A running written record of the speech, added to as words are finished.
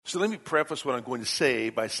So let me preface what I'm going to say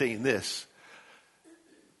by saying this.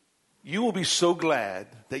 You will be so glad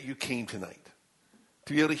that you came tonight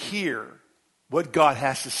to be able to hear what God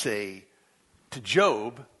has to say to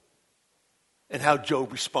Job and how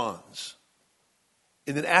Job responds.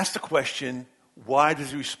 And then ask the question, why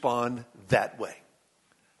does he respond that way?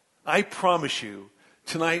 I promise you,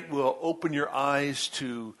 tonight will open your eyes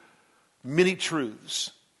to many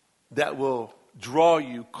truths that will draw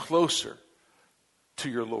you closer to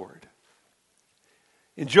your Lord.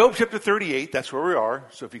 In Job chapter 38, that's where we are.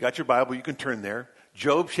 So if you got your Bible, you can turn there.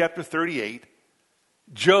 Job chapter 38.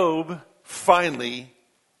 Job finally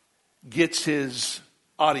gets his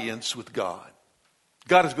audience with God.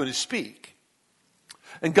 God is going to speak.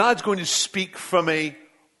 And God's going to speak from a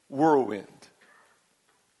whirlwind.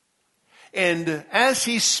 And as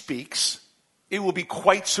he speaks, it will be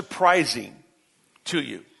quite surprising to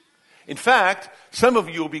you. In fact, some of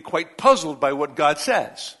you will be quite puzzled by what God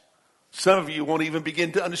says. Some of you won't even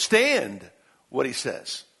begin to understand what he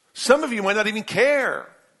says. Some of you might not even care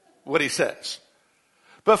what he says.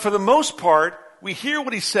 But for the most part, we hear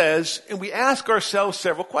what he says and we ask ourselves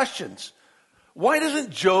several questions. Why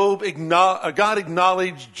doesn't God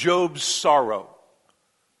acknowledge Job's sorrow?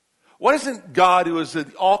 Why doesn't God, who is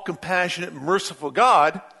an all-compassionate, merciful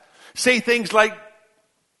God, say things like,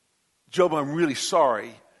 Job, I'm really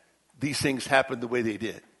sorry these things happened the way they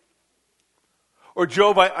did. Or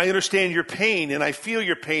Job, I understand your pain and I feel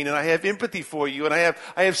your pain and I have empathy for you and I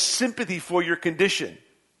have sympathy for your condition.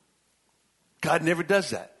 God never does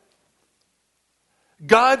that.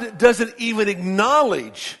 God doesn't even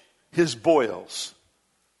acknowledge his boils.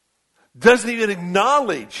 Doesn't even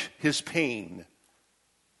acknowledge his pain.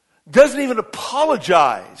 Doesn't even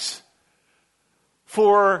apologize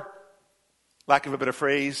for, lack of a better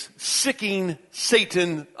phrase, sicking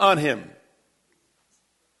Satan on him.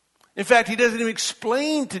 In fact, he doesn't even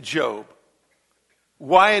explain to Job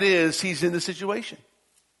why it is he's in the situation.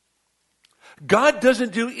 God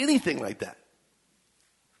doesn't do anything like that.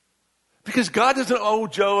 Because God doesn't owe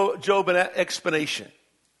Job an explanation.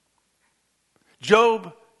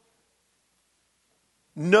 Job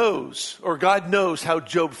knows, or God knows how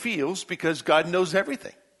Job feels because God knows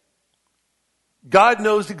everything. God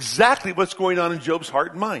knows exactly what's going on in Job's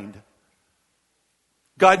heart and mind.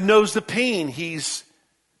 God knows the pain he's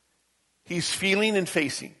feeling and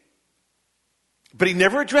facing. But he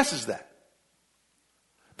never addresses that.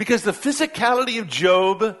 Because the physicality of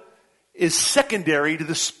Job is secondary to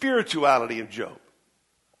the spirituality of Job.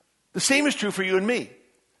 The same is true for you and me.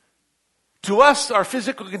 To us, our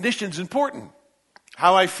physical condition is important.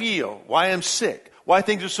 How I feel, why I'm sick, why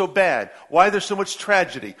things are so bad, why there's so much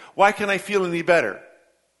tragedy, why can't I feel any better?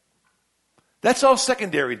 That's all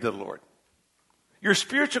secondary to the Lord. Your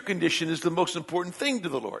spiritual condition is the most important thing to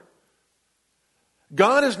the Lord.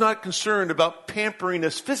 God is not concerned about pampering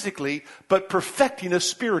us physically, but perfecting us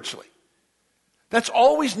spiritually. That's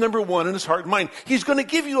always number one in his heart and mind. He's going to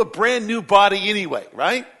give you a brand new body anyway,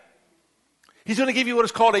 right? He's going to give you what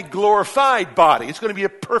is called a glorified body. It's going to be a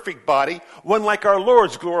perfect body, one like our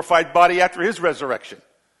Lord's glorified body after his resurrection.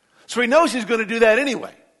 So he knows he's going to do that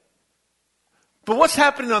anyway. But what's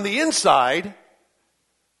happening on the inside,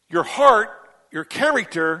 your heart, your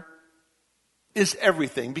character, is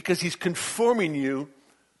everything because he's conforming you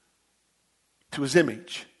to his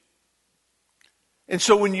image. And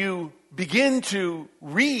so when you begin to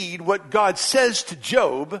read what God says to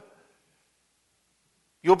Job,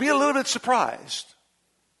 you'll be a little bit surprised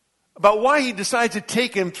about why he decides to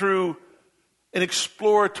take him through an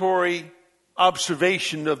exploratory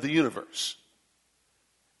observation of the universe.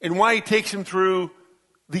 And why he takes him through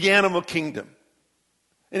the animal kingdom.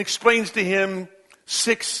 And explains to him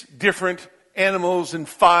 6 different animals and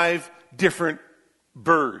 5 different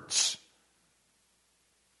birds.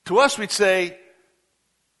 To us, we'd say,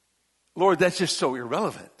 Lord, that's just so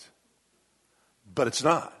irrelevant. But it's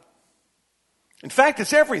not. In fact,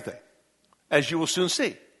 it's everything, as you will soon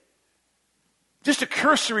see. Just a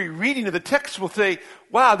cursory reading of the text will say,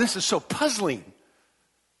 wow, this is so puzzling.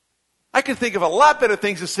 I can think of a lot better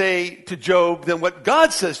things to say to Job than what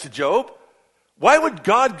God says to Job. Why would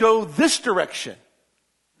God go this direction?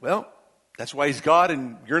 Well, that's why he's God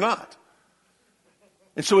and you're not.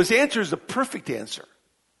 And so his answer is the perfect answer.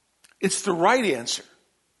 It's the right answer.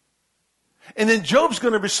 And then Job's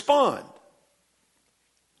going to respond.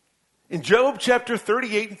 In Job chapter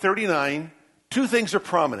 38 and 39, 2 things are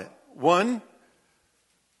prominent. One,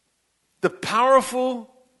 the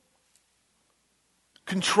powerful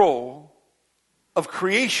control of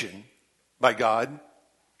creation by God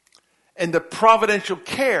and the providential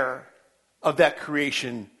care of that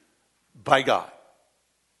creation by God.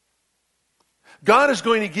 God is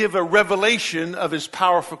going to give a revelation of his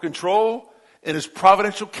powerful control and his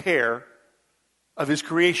providential care of his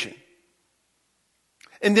creation.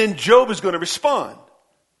 And then Job is going to respond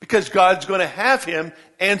because God's going to have him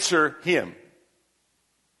answer him.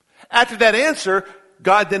 After that answer,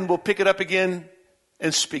 God then will pick it up again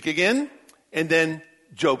and speak again, and then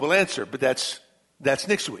Job will answer. But that's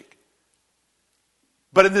next week.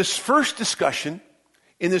 But in this first discussion,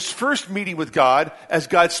 in this first meeting with God, as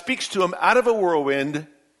God speaks to him out of a whirlwind,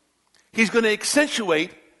 he's going to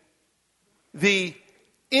accentuate the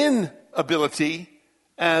inability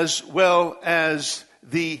as well as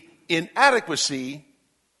the inadequacy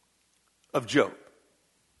of Job.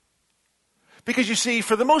 Because you see,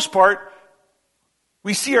 for the most part,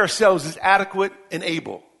 we see ourselves as adequate and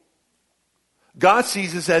able. God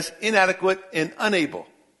sees us as inadequate and unable.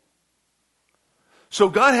 So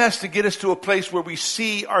God has to get us to a place where we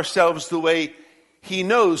see ourselves the way he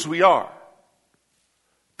knows we are.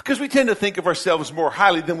 Because we tend to think of ourselves more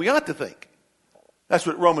highly than we ought to think. That's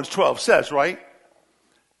what Romans 12 says, right?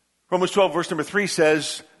 Romans 12 verse number 3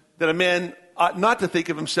 says that a man ought not to think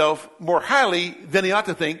of himself more highly than he ought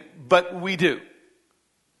to think, but we do.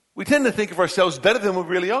 We tend to think of ourselves better than we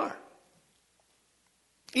really are.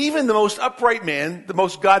 Even the most upright man, the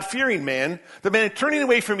most God-fearing man, the man turning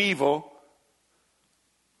away from evil,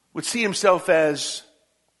 would see himself as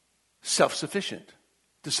self-sufficient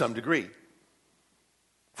to some degree.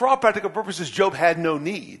 For all practical purposes, Job had no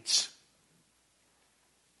needs.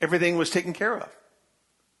 Everything was taken care of.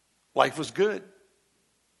 Life was good.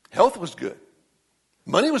 Health was good.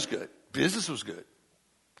 Money was good. Business was good.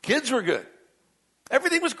 Kids were good.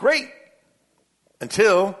 Everything was great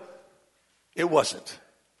until it wasn't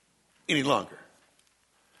any longer.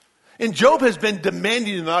 And Job has been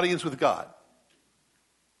demanding an audience with God.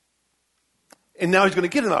 And now he's going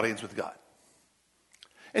to get an audience with God.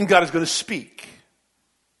 And God is going to speak.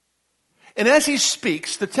 And as he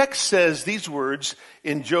speaks, the text says these words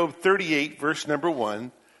in Job 38, verse number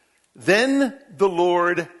 1, "Then the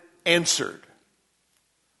Lord answered."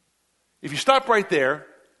 If you stop right there,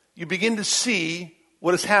 you begin to see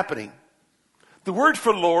what is happening. The word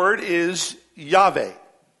for Lord is Yahweh,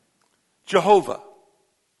 Jehovah,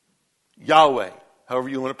 Yahweh, however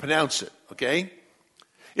you want to pronounce it, okay?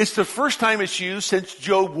 It's the first time it's used since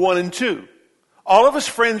Job 1 and 2. All of his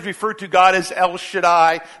friends refer to God as El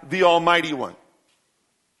Shaddai, the Almighty One.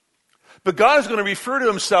 But God is going to refer to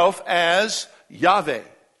himself as Yahweh.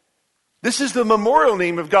 This is the memorial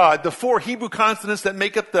name of God, the 4 Hebrew consonants that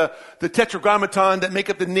make up the tetragrammaton, that make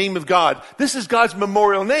up the name of God. This is God's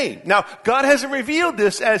memorial name. Now, God hasn't revealed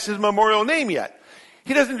this as his memorial name yet.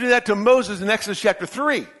 He doesn't do that to Moses in Exodus chapter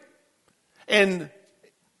 3. And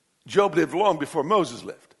Job lived long before Moses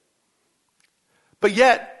lived. But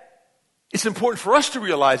yet, it's important for us to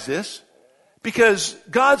realize this because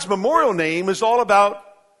God's memorial name is all about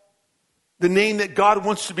the name that God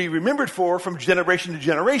wants to be remembered for from generation to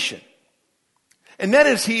generation. And that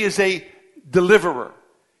is, he is a deliverer.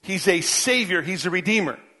 He's a savior. He's a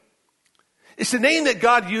redeemer. It's the name that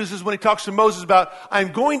God uses when he talks to Moses about,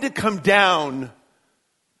 I'm going to come down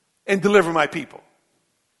and deliver my people.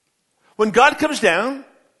 When God comes down,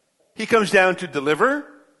 he comes down to deliver,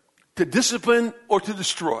 to discipline, or to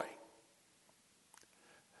destroy.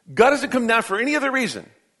 God doesn't come down for any other reason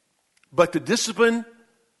but to discipline,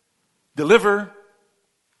 deliver,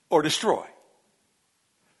 or destroy.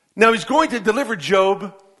 Now, he's going to deliver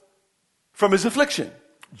Job from his affliction.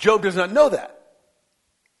 Job does not know that.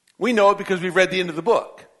 We know it because we've read the end of the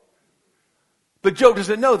book. But Job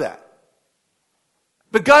doesn't know that.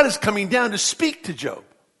 But God is coming down to speak to Job.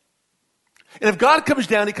 And if God comes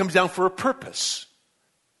down, he comes down for a purpose.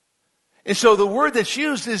 And so the word that's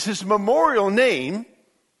used is his memorial name.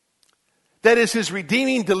 That is his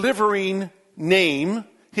redeeming, delivering name,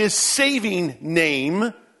 his saving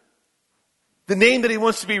name, the name that he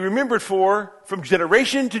wants to be remembered for from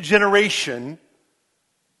generation to generation,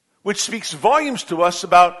 which speaks volumes to us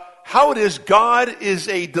about how it is God is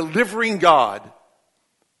a delivering God.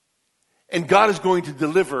 And God is going to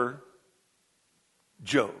deliver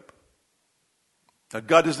Job. Now,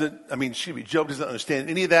 Job doesn't understand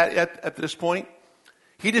any of that at this point.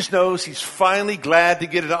 He just knows he's finally glad to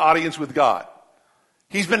get an audience with God.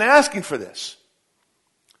 He's been asking for this.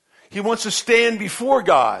 He wants to stand before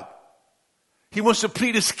God. He wants to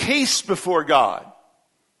plead his case before God.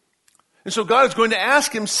 And so God is going to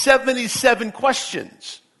ask him 77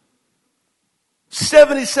 questions.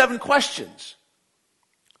 77 questions.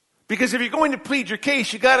 Because if you're going to plead your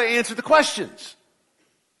case, you got to answer the questions.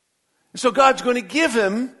 And so God's going to give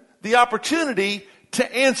him the opportunity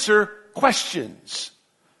to answer questions.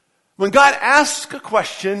 When God asks a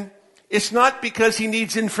question, it's not because he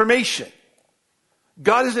needs information.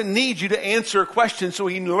 God doesn't need you to answer a question so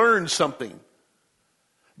he learns something.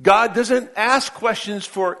 God doesn't ask questions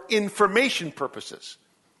for information purposes.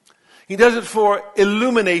 He does it for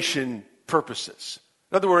illumination purposes.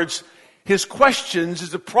 In other words, his questions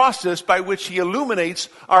is a process by which he illuminates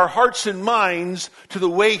our hearts and minds to the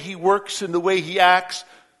way he works and the way he acts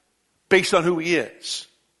based on who he is.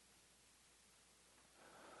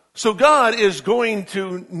 So God is going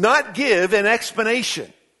to not give an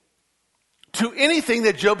explanation to anything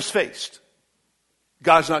that Job's faced.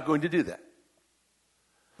 God's not going to do that.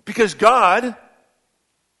 Because God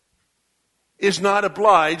is not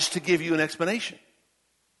obliged to give you an explanation.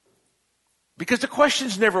 Because the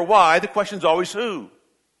question's never why, the question's always who.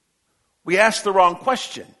 We ask the wrong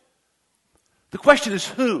question. The question is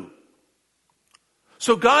who.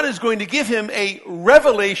 So God is going to give him a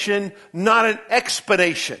revelation, not an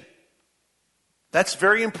explanation. That's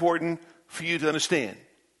very important for you to understand.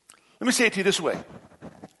 Let me say it to you this way.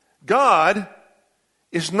 God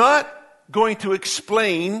is not going to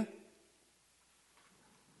explain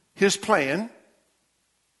his plan,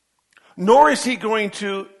 nor is he going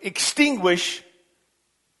to extinguish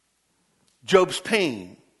Job's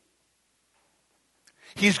pain.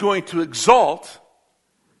 He's going to exalt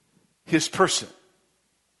his person.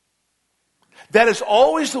 That is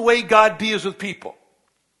always the way God deals with people.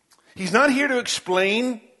 He's not here to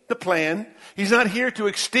explain the plan. He's not here to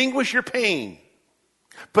extinguish your pain.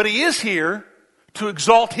 But he is here to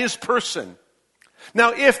exalt his person.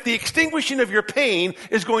 Now, if the extinguishing of your pain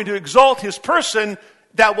is going to exalt his person,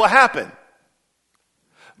 that will happen.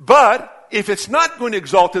 But if it's not going to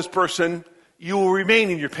exalt his person, you will remain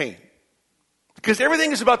in your pain. Because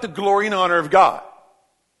everything is about the glory and honor of God.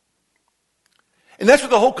 And that's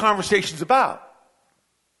what the whole conversation is about.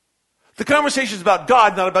 The conversation is about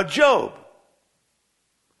God, not about Job.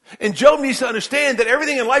 And Job needs to understand that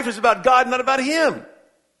everything in life is about God, not about him.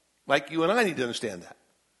 Like you and I need to understand that.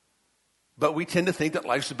 But we tend to think that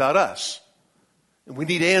life's about us. And we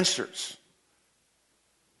need answers.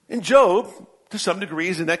 And Job, to some degree,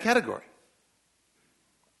 is in that category.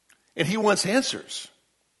 And he wants answers.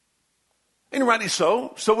 And rightly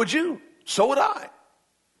so. So would you. So would I.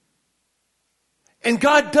 And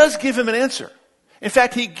God does give him an answer. In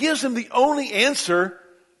fact, he gives him the only answer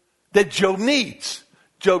that Job needs.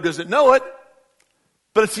 Job doesn't know it,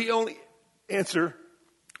 but it's the only answer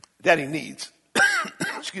that he needs.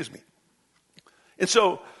 Excuse me. And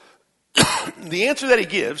so, the answer that he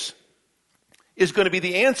gives is going to be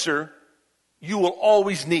the answer you will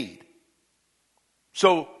always need.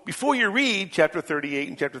 So, before you read chapter 38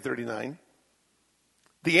 and chapter 39,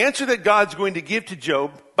 the answer that God's going to give to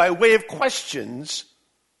Job by way of questions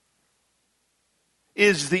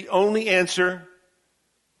is the only answer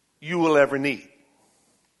you will ever need.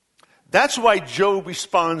 That's why Job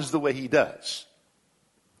responds the way he does.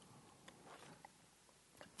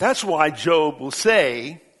 That's why Job will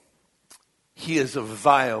say he is a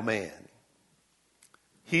vile man.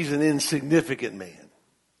 He's an insignificant man.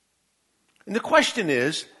 And the question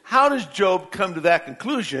is, how does Job come to that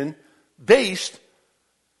conclusion based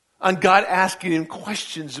on God asking him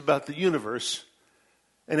questions about the universe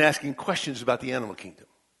and asking questions about the animal kingdom?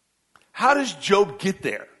 How does Job get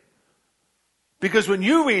there? Because when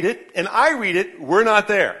you read it and I read it, we're not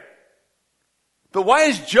there. But why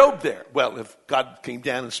is Job there? Well, if God came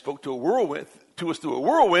down and spoke to us through a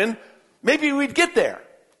whirlwind, maybe we'd get there.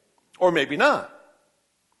 Or maybe not.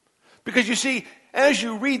 Because you see, as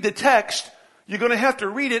you read the text, you're going to have to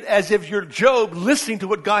read it as if you're Job listening to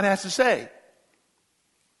what God has to say.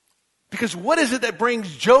 Because what is it that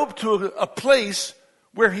brings Job to a place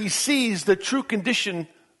where he sees the true condition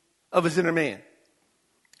of his inner man?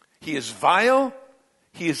 He is vile,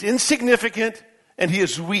 he is insignificant, and he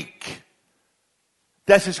is weak.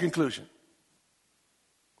 That's his conclusion.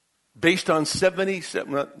 Based on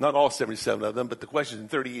 77, not all 77 of them, but the questions in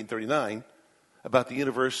 38 and 39 about the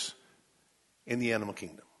universe and the animal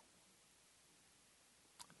kingdom.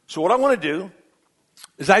 So what I want to do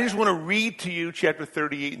is I just want to read to you chapter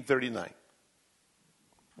 38 and 39.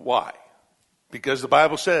 Why? Because the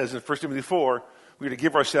Bible says in 1 Timothy 4, we're to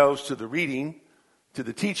give ourselves to the reading, to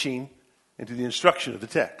the teaching, and to the instruction of the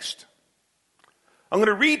text. I'm going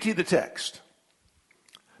to read to you the text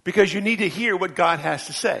because you need to hear what God has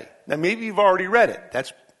to say. Now, maybe you've already read it.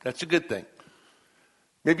 That's a good thing.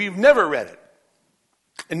 Maybe you've never read it.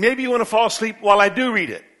 And maybe you want to fall asleep while I do read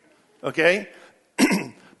it. Okay?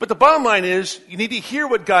 But the bottom line is, you need to hear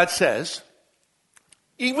what God says,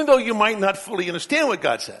 even though you might not fully understand what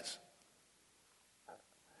God says.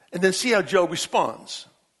 And then see how Job responds.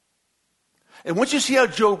 And once you see how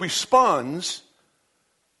Job responds,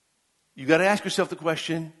 You got to ask yourself the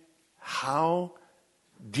question, how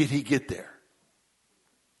did he get there?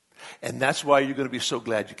 And that's why you're going to be so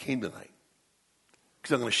glad you came tonight.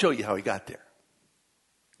 Because I'm going to show you how he got there.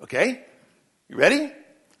 Okay? You ready?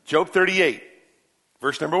 Job 38,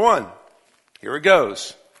 verse number 1. Here it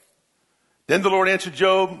goes. Then the Lord answered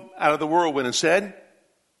Job out of the whirlwind and said,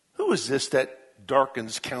 who is this that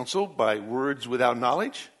darkens counsel by words without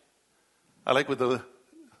knowledge? I like what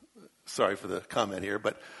sorry for the comment here,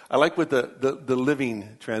 but I like what the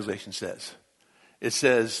Living Translation says. It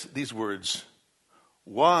says these words,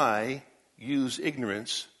 why use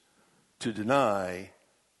ignorance to deny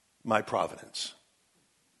my providence?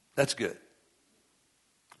 That's good.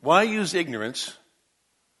 Why use ignorance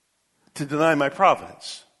to deny my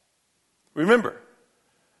providence? Remember,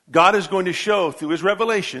 God is going to show through his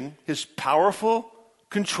revelation his powerful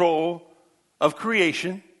control of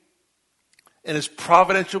creation and his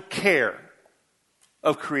providential care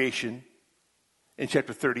of creation in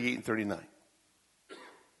chapter 38 and 39.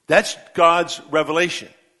 That's God's revelation.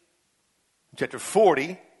 In chapter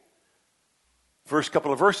 40, first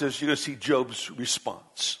couple of verses, you're going to see Job's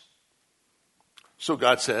response. So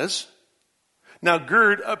God says, now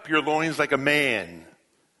gird up your loins like a man,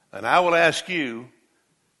 and I will ask you,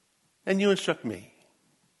 and you instruct me.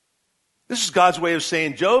 This is God's way of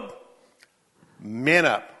saying, Job, man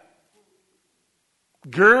up.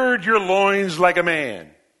 Gird your loins like a man.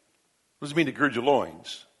 What does it mean to gird your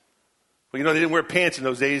loins? Well, you know, they didn't wear pants in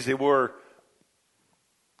those days. They wore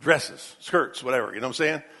dresses, skirts, whatever. You know what I'm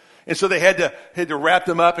saying? And so they had to wrap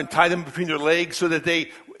them up and tie them between their legs so that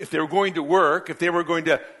if they were going to work, if they were going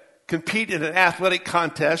to compete in an athletic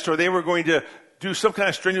contest, or they were going to do some kind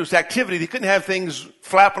of strenuous activity, they couldn't have things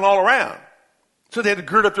flapping all around. So they had to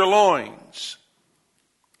gird up their loins.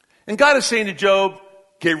 And God is saying to Job,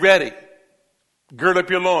 get ready. Gird up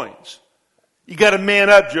your loins. You got to man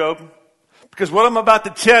up, Job. Because what I'm about to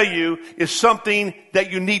tell you is something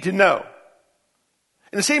that you need to know.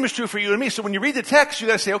 And the same is true for you and me. So when you read the text, you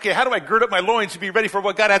got to say, okay, how do I gird up my loins to be ready for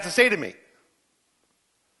what God has to say to me?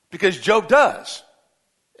 Because Job does,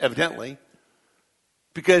 evidently,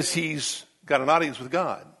 because he's got an audience with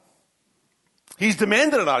God. He's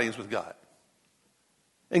demanded an audience with God.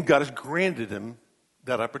 And God has granted him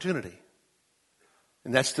that opportunity.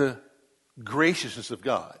 And that's the graciousness of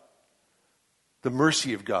God, the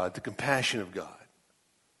mercy of God, the compassion of God.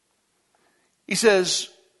 He says,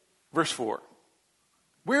 verse 4,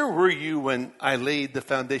 where were you when I laid the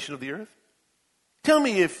foundation of the earth? Tell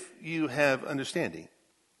me if you have understanding.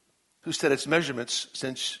 Who set its measurements,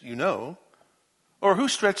 since you know? Or who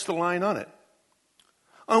stretched the line on it?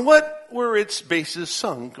 On what were its bases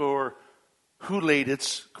sunk, or who laid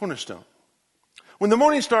its cornerstone? When the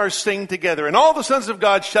morning stars sing together and all the sons of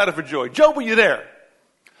God shouted for joy. Job, were you there?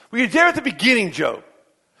 Were you there at the beginning, Job?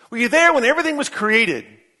 Were you there when everything was created?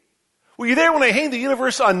 Were you there when I hanged the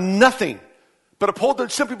universe on nothing, but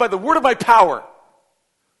upholded simply by the word of my power?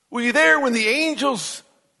 Were you there when the angels,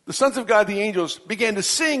 the sons of God, the angels, began to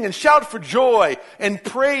sing and shout for joy and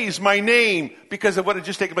praise my name because of what had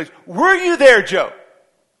just taken place? Were you there, Job?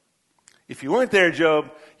 If you weren't there,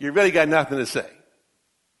 Job, you really got nothing to say.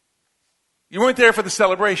 You weren't there for the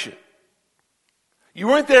celebration. You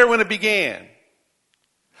weren't there when it began.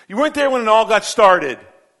 You weren't there when it all got started.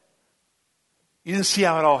 You didn't see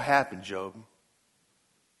how it all happened, Job.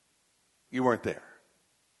 You weren't there.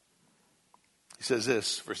 He says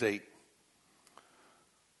this, verse 8.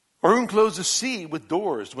 Or who enclosed the sea with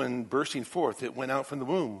doors when bursting forth it went out from the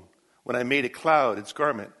womb? When I made a cloud its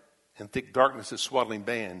garment and thick darkness its swaddling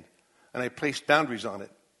band, and I placed boundaries on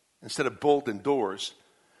it instead of bolt and doors.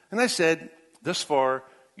 And I said, thus far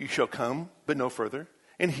you shall come, but no further,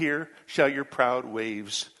 and here shall your proud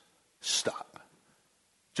waves stop.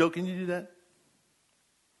 Joe, can you do that?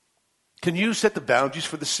 Can you set the boundaries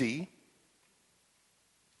for the sea?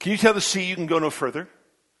 Can you tell the sea you can go no further?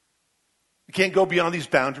 You can't go beyond these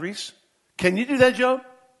boundaries? Can you do that, Job?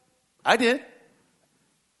 I did.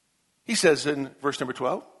 He says in verse number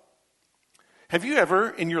 12, have you ever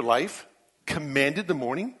in your life commanded the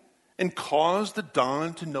morning and caused the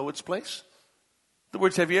dawn to know its place? In other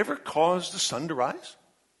words, have you ever caused the sun to rise?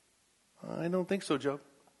 I don't think so, Job.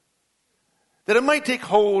 That it might take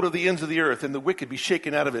hold of the ends of the earth and the wicked be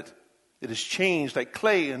shaken out of it. It is changed like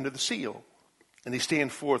clay under the seal, and they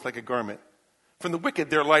stand forth like a garment. From the wicked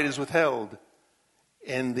their light is withheld,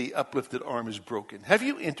 and the uplifted arm is broken. Have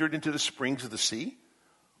you entered into the springs of the sea,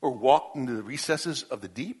 or walked into the recesses of the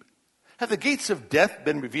deep? Have the gates of death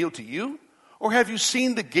been revealed to you? Or have you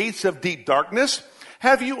seen the gates of deep darkness?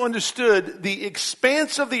 Have you understood the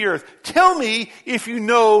expanse of the earth? Tell me if you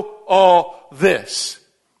know all this.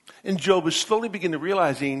 And Job is slowly beginning to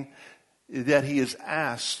realizing that he has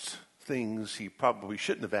asked things he probably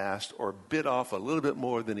shouldn't have asked or bit off a little bit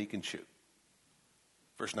more than he can chew.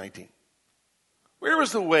 Verse 19. Where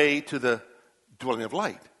is the way to the dwelling of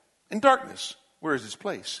light? And darkness, where is its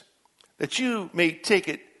place? That you may take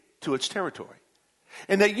it to its territory,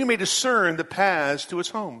 and that you may discern the paths to its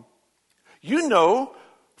home. You know,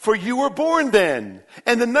 for you were born then,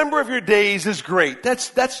 and the number of your days is great.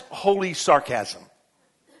 That's holy sarcasm.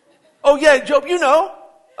 Oh yeah, Job, you know.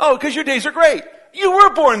 Oh, because your days are great. You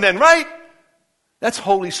were born then, right? That's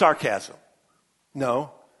holy sarcasm.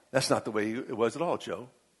 No, that's not the way it was at all, Job,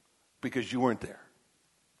 because you weren't there.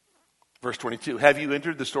 Verse 22, have you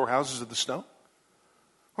entered the storehouses of the snow?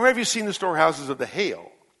 Or have you seen the storehouses of the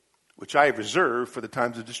hail, which I have reserved for the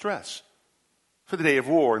times of distress, for the day of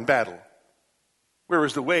war and battle? Where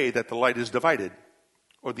is the way that the light is divided,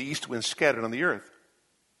 or the east wind scattered on the earth?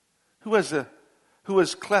 Who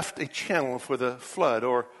has cleft a channel for the flood,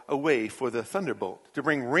 or a way for the thunderbolt, to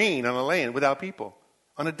bring rain on a land without people,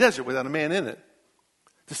 on a desert without a man in it,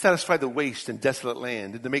 to satisfy the waste and desolate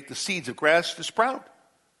land, and to make the seeds of grass to sprout?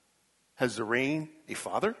 Has the rain a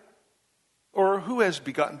father? Or who has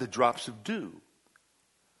begotten the drops of dew?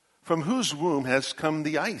 From whose womb has come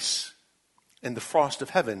the ice and the frost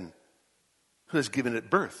of heaven? Who has given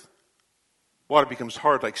it birth? Water becomes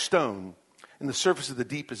hard like stone, and the surface of the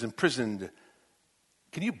deep is imprisoned.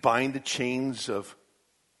 Can you bind the chains of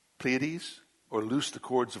Pleiades, or loose the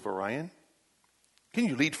cords of Orion? Can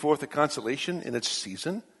you lead forth a constellation in its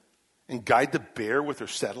season, and guide the bear with her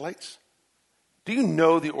satellites? Do you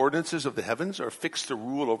know the ordinances of the heavens are fixed to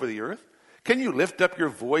rule over the earth? Can you lift up your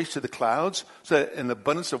voice to the clouds so that an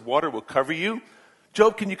abundance of water will cover you?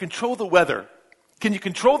 Job, can you control the weather? Can you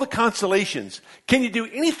control the constellations? Can you do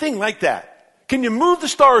anything like that? Can you move the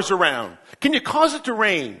stars around? Can you cause it to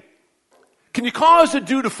rain? Can you cause the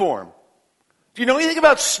dew to form? Do you know anything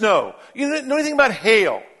about snow? You know anything about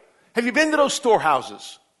hail? Have you been to those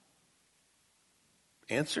storehouses?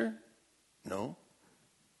 Answer, no.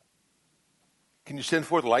 Can you send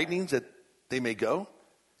forth lightnings that they may go?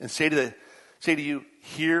 And say to you,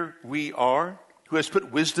 here we are, who has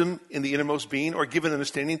put wisdom in the innermost being, or given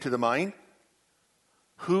understanding to the mind?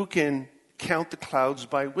 Who can count the clouds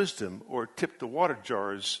by wisdom, or tip the water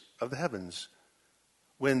jars of the heavens?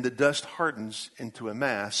 When the dust hardens into a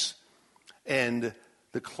mass, and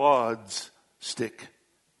the clods stick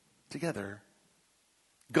together.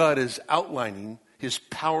 God is outlining his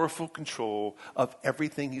powerful control of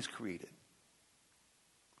everything he's created,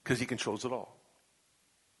 because he controls it all.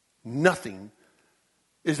 Nothing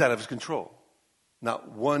is out of his control.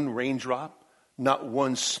 Not one raindrop, not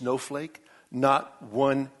one snowflake, not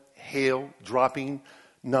one hail dropping,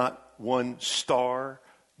 not one star,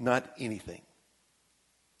 not anything.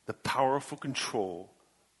 The powerful control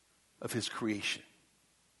of his creation.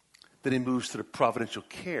 Then he moves to the providential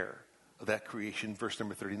care of that creation, verse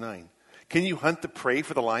number 39. Can you hunt the prey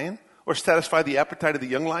for the lion, or satisfy the appetite of the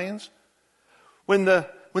young lions? When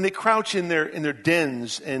they crouch in their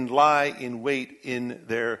dens and lie in wait in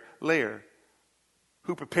their lair,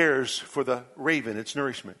 who prepares for the raven its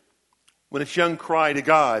nourishment? When its young cry to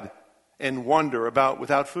God and wander about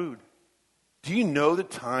without food? Do you know the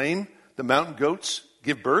time the mountain goats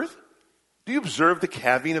give birth? Do you observe the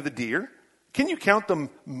calving of the deer? Can you count the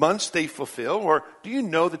months they fulfill? Or do you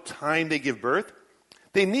know the time they give birth?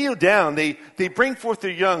 They kneel down, they bring forth their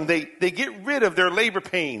young, they get rid of their labor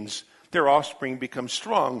pains. Their offspring becomes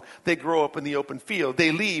strong. They grow up in the open field.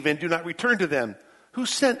 They leave and do not return to them. Who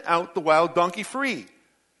sent out the wild donkey free?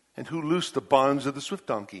 And who loosed the bonds of the swift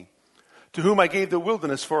donkey? To whom I gave the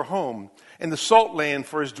wilderness for a home, and the salt land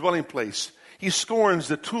for his dwelling place. He scorns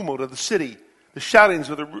the tumult of the city, the shoutings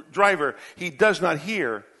of the driver he does not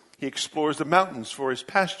hear. He explores the mountains for his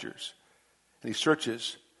pastures, and he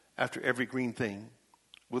searches after every green thing.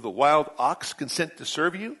 Will the wild ox consent to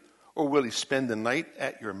serve you? Or will he spend the night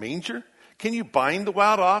at your manger? Can you bind the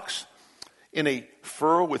wild ox in a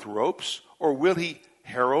furrow with ropes? Or will he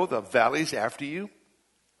harrow the valleys after you?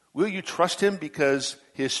 Will you trust him because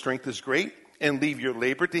his strength is great, and leave your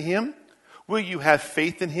labor to him? Will you have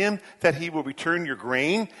faith in him that he will return your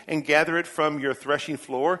grain and gather it from your threshing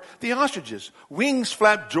floor? The ostriches, wings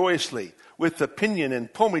flap joyously with the pinion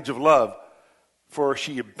and plumage of love, for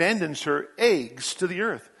she abandons her eggs to the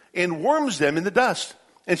earth and warms them in the dust.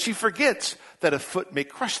 And she forgets that a foot may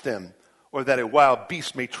crush them, or that a wild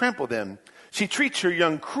beast may trample them. She treats her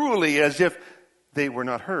young cruelly as if they were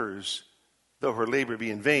not hers. Though her labor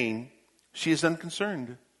be in vain, she is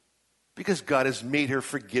unconcerned, because God has made her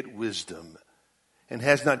forget wisdom and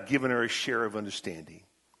has not given her a share of understanding.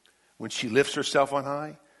 When she lifts herself on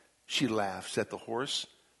high, she laughs at the horse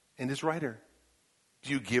and his rider.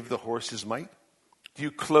 Do you give the horse his might? Do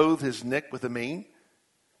you clothe his neck with a mane?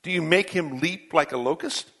 Do you make him leap like a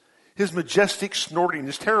locust? His majestic snorting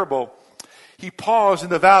is terrible. He paws in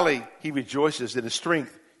the valley. He rejoices in his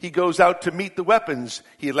strength. He goes out to meet the weapons.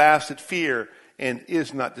 He laughs at fear and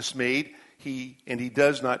is not dismayed. He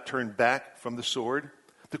does not turn back from the sword.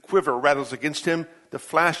 The quiver rattles against him. The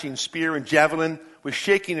flashing spear and javelin. With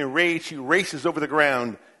shaking and rage, he races over the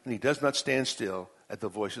ground, and he does not stand still at the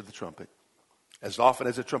voice of the trumpet. As often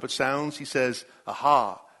as the trumpet sounds, he says,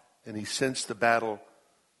 "Aha!" And he scents the battle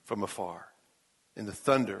from afar, in the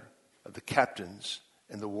thunder of the captains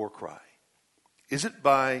and the war cry. Is it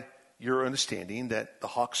by your understanding that the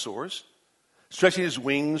hawk soars, stretching his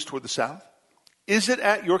wings toward the south? Is it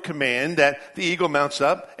at your command that the eagle mounts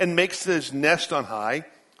up and makes his nest on high?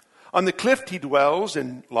 On the cliff he dwells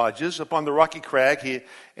and lodges, upon the rocky crag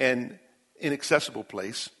an inaccessible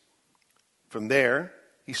place. From there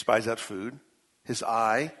he spies out food. His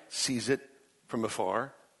eye sees it from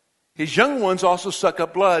afar. His young ones also suck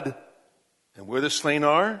up blood, and where the slain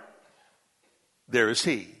are, there is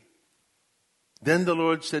he. Then the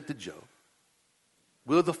Lord said to Job,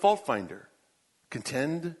 will the fault finder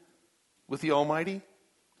contend with the Almighty?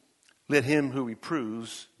 Let him who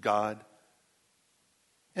reproves God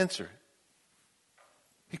answer it.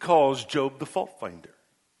 He calls Job the fault finder.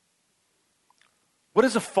 What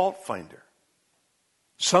is a fault finder?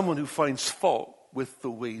 Someone who finds fault with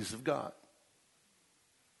the ways of God.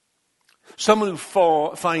 Someone who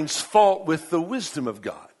finds fault with the wisdom of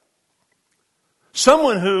God.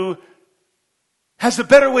 Someone who has a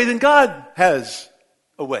better way than God has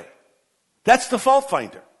a way. That's the fault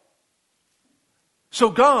finder. So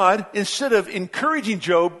God, instead of encouraging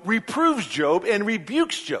Job, reproves Job and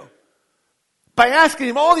rebukes Job by asking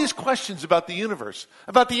him all these questions about the universe,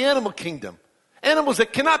 about the animal kingdom. Animals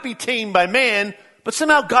that cannot be tamed by man, but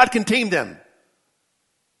somehow God can tame them.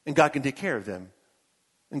 And God can take care of them.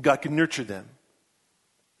 And God can nurture them.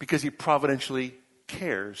 Because he providentially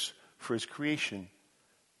cares for his creation.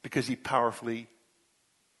 Because he powerfully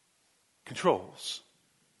controls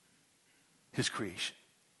his creation.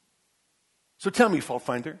 So tell me, fault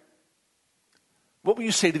finder, what will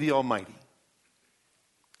you say to the Almighty?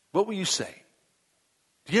 What will you say?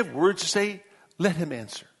 Do you have words to say? Let him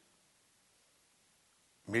answer.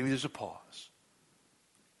 Maybe there's a pause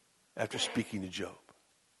after speaking to Job.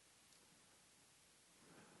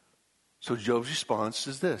 So Job's response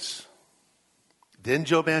is this. Then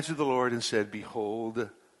Job answered the Lord and said, behold,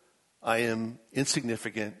 I am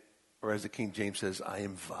insignificant, or as the King James says, I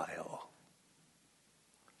am vile.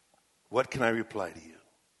 What can I reply to you?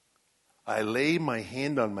 I lay my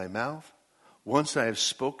hand on my mouth. Once I have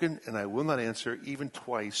spoken, and I will not answer, even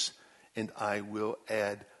twice, and I will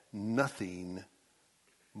add nothing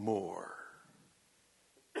more.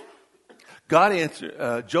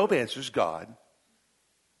 Job answers God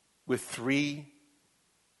in three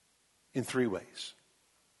ways.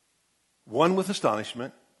 One with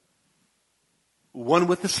astonishment, one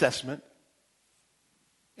with assessment,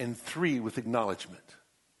 and three with acknowledgement.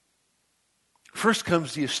 First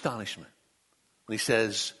comes the astonishment when he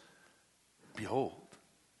says, behold,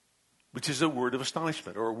 which is a word of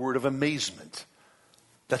astonishment or a word of amazement.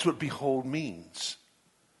 That's what behold means.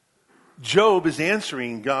 Job is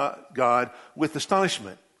answering God with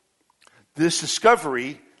astonishment. This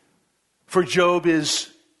discovery for Job is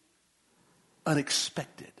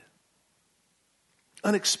unexpected.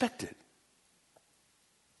 Unexpected.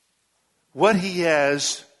 What he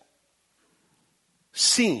has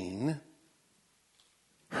seen,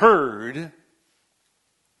 heard,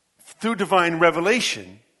 through divine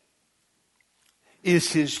revelation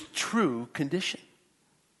is his true condition.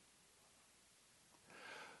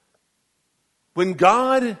 When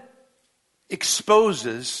God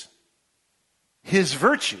exposes his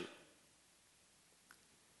virtue,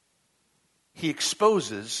 he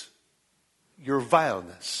exposes your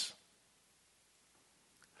vileness.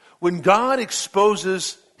 When God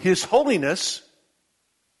exposes his holiness,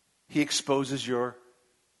 he exposes your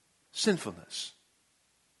sinfulness.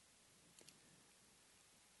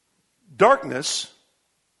 Darkness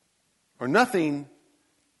or nothing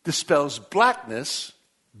dispels blackness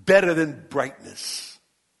better than brightness.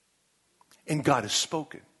 And God has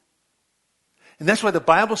spoken. And that's why the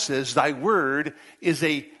Bible says, thy word is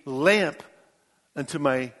a lamp unto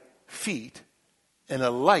my feet and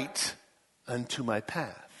a light unto my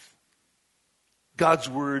path. God's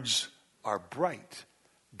words are bright.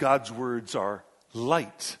 God's words are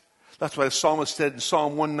light. That's why the psalmist said in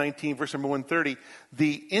Psalm 119, verse number 130,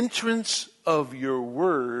 the entrance of your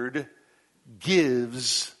word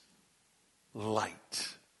gives light.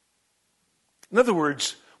 In other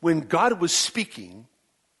words, when God was speaking,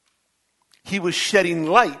 He was shedding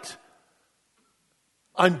light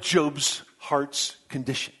on Job's heart's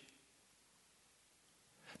condition.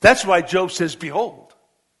 That's why Job says, behold,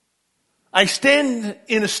 I stand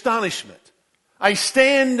in astonishment. I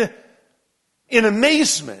stand in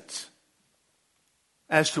amazement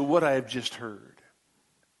as to what I have just heard.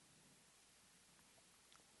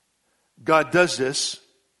 God does this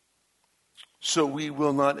so we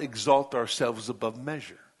will not exalt ourselves above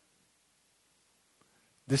measure.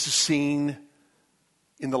 This is seen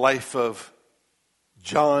in the life of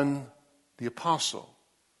John the Apostle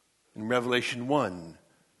in Revelation 1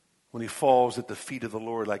 when he falls at the feet of the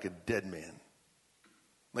Lord like a dead man.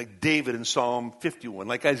 Like David in Psalm 51.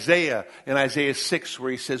 Like Isaiah in Isaiah 6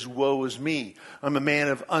 where he says, woe is me. I'm a man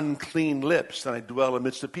of unclean lips and I dwell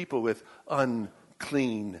amidst the people with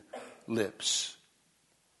unclean lips.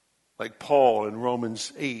 Like Paul in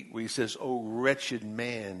Romans 8 where he says, O wretched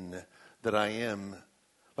man that I am.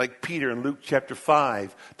 Like Peter in Luke chapter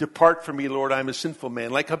 5, depart from me, Lord, I'm a sinful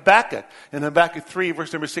man. Like Habakkuk in Habakkuk 3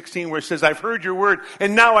 verse number 16 where it says, I've heard your word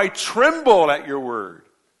and now I tremble at your word.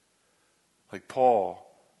 Like Paul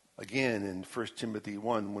again in 1 Timothy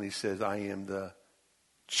 1 when he says, I am the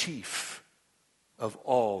chief of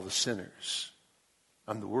all the sinners.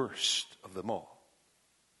 I'm the worst of them all.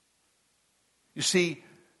 You see,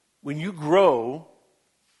 when you grow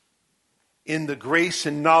in the grace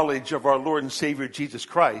and knowledge of our Lord and Savior Jesus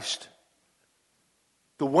Christ,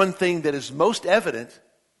 the one thing that is most evident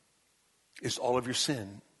is all of your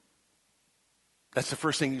sin. That's the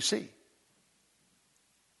first thing you see.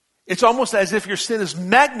 It's almost as if your sin is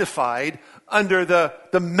magnified under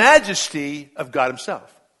the majesty of God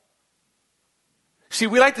himself. See,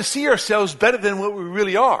 we like to see ourselves better than what we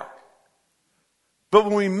really are. But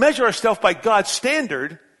when we measure ourselves by God's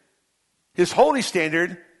standard, his holy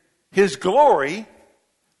standard, his glory,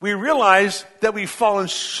 we realize that we've fallen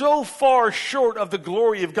so far short of the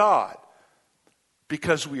glory of God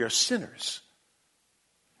because we are sinners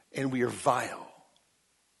and we are vile.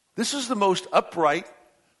 This is the most upright,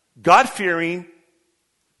 God-fearing,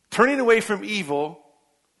 turning away from evil,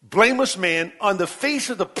 blameless man on the face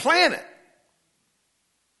of the planet.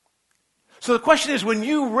 So the question is, when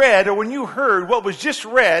you read or when you heard what was just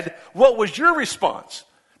read, what was your response?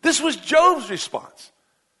 This was Job's response.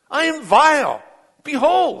 I am vile.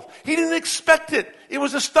 Behold, he didn't expect it. It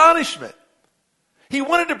was astonishment. He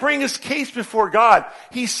wanted to bring his case before God.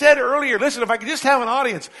 He said earlier, listen, if I could just have an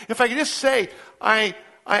audience, if I could just say, I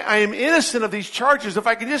am innocent of these charges, if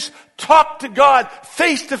I could just talk to God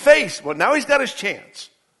face to face. Well, now he's got his chance.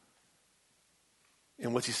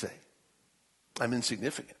 And what's he say? I'm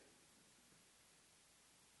insignificant.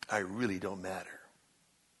 I really don't matter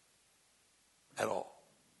at all.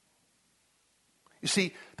 You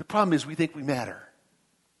see, the problem is we think we matter.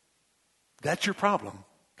 That's your problem.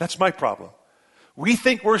 That's my problem. We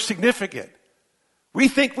think we're significant. We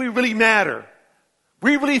think we really matter.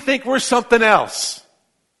 We really think we're something else.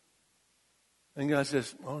 And God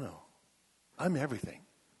says, oh no, I'm everything.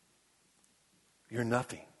 You're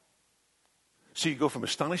nothing. So you go from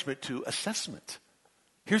astonishment to assessment.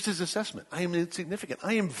 Here's his assessment. I am insignificant.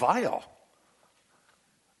 I am vile.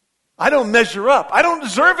 I don't measure up. I don't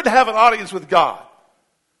deserve it to have an audience with God.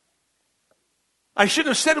 I shouldn't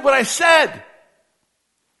have said what I said.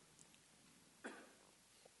 It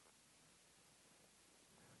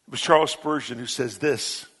was Charles Spurgeon who says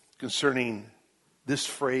this concerning this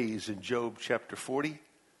phrase in Job chapter 40.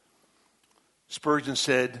 Spurgeon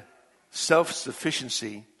said,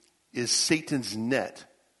 self-sufficiency is Satan's net,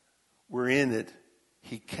 wherein it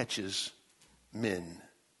he catches men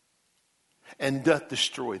and doth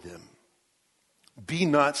destroy them. Be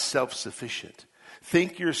not self-sufficient.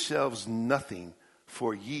 Think yourselves nothing,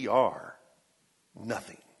 for ye are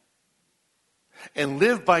nothing. And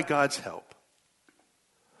live by God's help.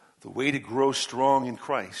 The way to grow strong in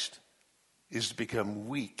Christ is to become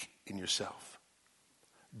weak in yourself.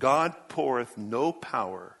 God poureth no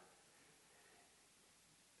power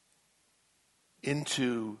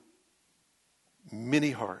into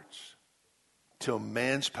many hearts till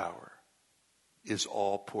man's power is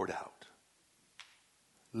all poured out.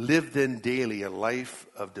 Live then daily a life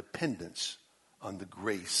of dependence on the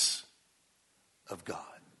grace of God.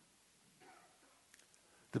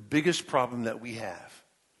 The biggest problem that we have,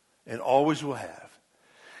 and always will have,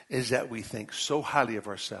 is that we think so highly of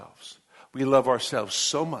ourselves. We love ourselves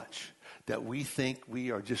so much that we think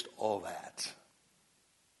we are just all that.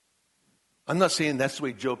 I'm not saying that's the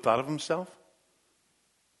way Job thought of himself.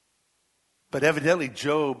 But evidently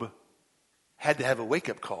Job had to have a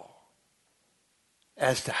wake-up call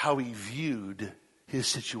as to how he viewed his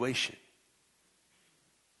situation.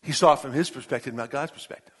 He saw it from his perspective, not God's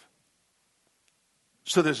perspective.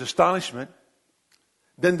 So there's astonishment,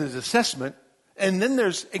 then there's assessment, and then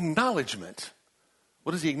there's acknowledgement.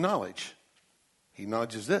 What does he acknowledge? He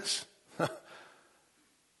acknowledges this.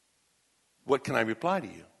 What can I reply to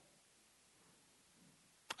you?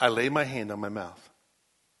 I lay my hand on my mouth.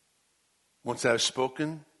 Once I have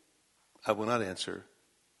spoken, I will not answer.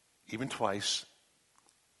 Even twice,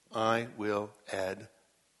 I will add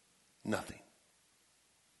nothing.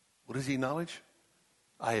 What does he acknowledge?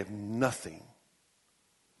 I have nothing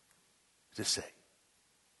to say.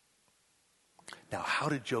 Now, how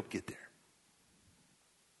did Job get there?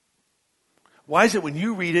 Why is it when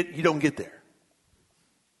you read it, you don't get there?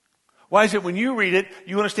 Why is it when you read it,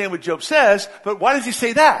 you understand what Job says, but why does he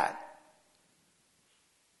say that?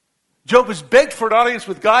 Job has begged for an audience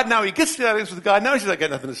with God. Now he gets to the audience with God. Now he says, I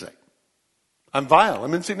got nothing to say. I'm vile.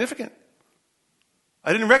 I'm insignificant.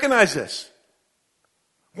 I didn't recognize this.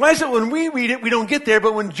 Why is it when we read it, we don't get there,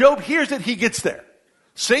 but when Job hears it, he gets there?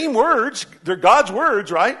 Same words. They're God's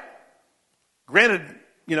words, right? Granted,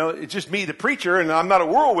 it's just me, the preacher, and I'm not a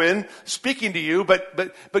whirlwind speaking to you,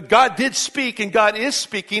 but God did speak, and God is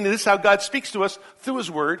speaking, and this is how God speaks to us through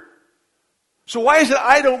his word. So why is it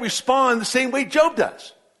I don't respond the same way Job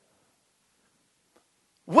does?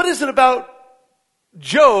 What is it about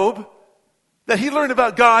Job that he learned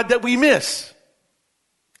about God that we miss?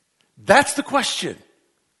 That's the question.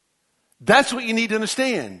 That's what you need to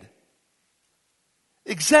understand.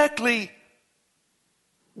 Exactly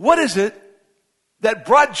what is it that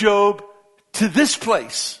brought Job to this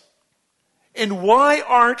place? And why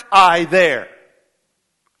aren't I there?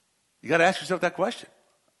 You got to ask yourself that question.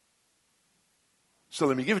 So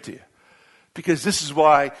let me give it to you. Because this is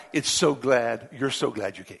why you're so glad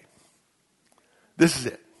you came. This is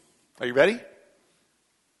it. Are you ready?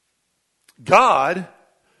 God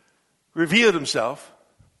revealed himself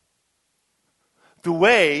the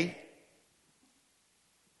way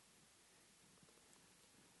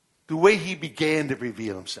he began to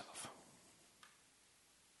reveal himself.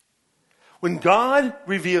 When God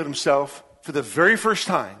revealed himself for the very first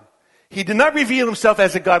time, he did not reveal himself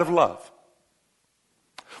as a God of love.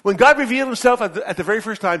 When God revealed himself at the very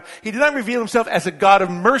first time, he did not reveal himself as a God of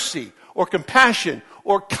mercy or compassion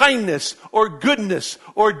or kindness or goodness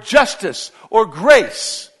or justice or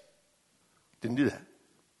grace. Didn't do that.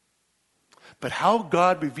 But how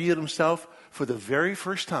God revealed himself for the very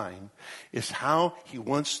first time is how he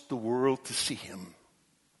wants the world to see him.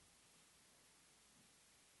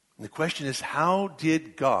 And the question is, how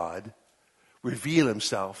did God reveal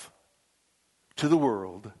himself to the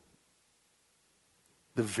world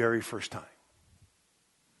the very first time?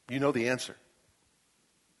 You know the answer.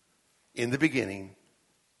 In the beginning,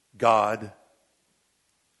 God,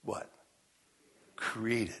 what?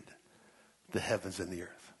 Created the heavens and the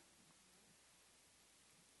earth.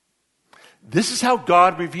 This is how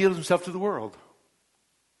God revealed himself to the world.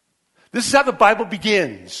 This is how the Bible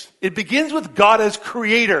begins. It begins with God as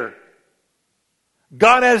creator,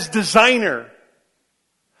 God as designer,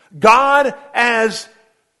 God as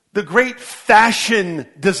the great fashion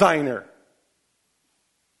designer.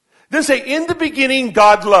 Didn't say, in the beginning,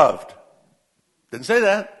 God loved. Didn't say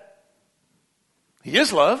that. He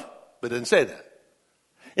is love, but didn't say that.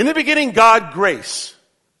 In the beginning, God grace.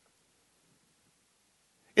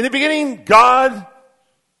 In the beginning, God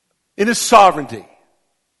in his sovereignty.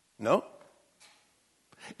 No.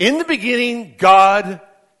 In the beginning, God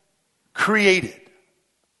created.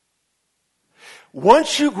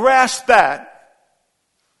 Once you grasp that,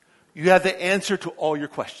 you have the answer to all your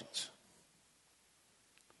questions.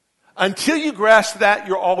 Until you grasp that,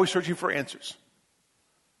 you're always searching for answers.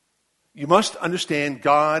 You must understand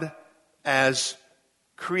God as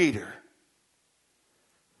creator.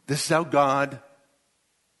 This is how God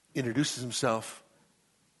introduces himself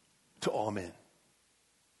to all men.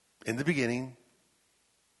 In the beginning,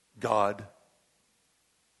 God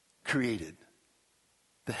created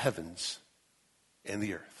the heavens and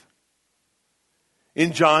the earth.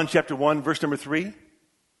 In John chapter 1, verse number 3,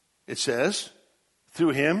 it says, through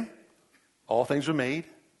him all things were made,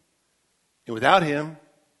 and without him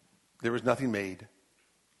there was nothing made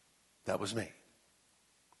that was made.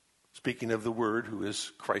 Speaking of the Word, who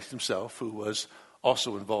is Christ himself, who was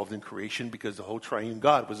also involved in creation because the whole triune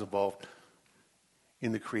God was involved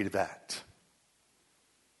in the creative act.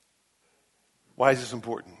 Why is this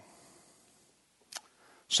important?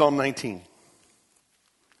 Psalm 19,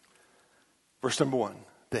 verse number 1.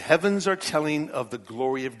 The heavens are telling of the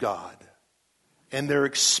glory of God, and their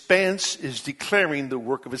expanse is declaring the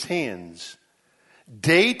work of his hands.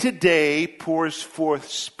 Day to day pours forth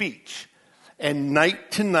speech, and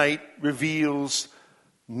night to night reveals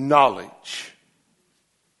knowledge.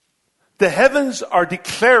 The heavens are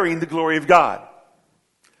declaring the glory of God.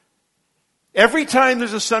 Every time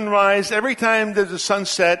there's a sunrise, every time there's a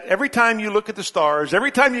sunset, every time you look at the stars,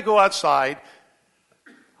 every time you go outside,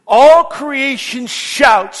 all creation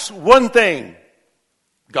shouts one thing: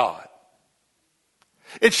 God.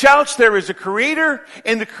 It shouts there is a creator,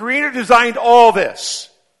 and the creator designed all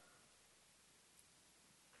this.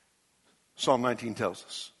 Psalm 19 tells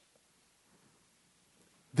us.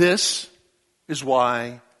 This is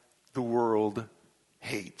why the world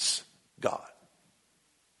hates God.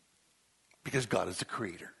 Because God is the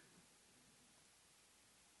creator.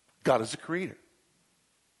 God is the creator.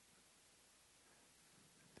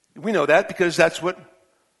 We know that because that's what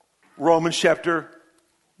Romans chapter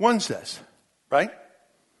 1 says, right?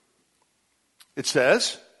 It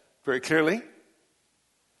says very clearly,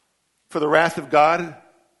 for the wrath of God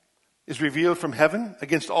is revealed from heaven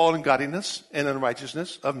against all ungodliness and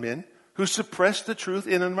unrighteousness of men who suppress the truth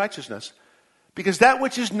in unrighteousness. Because that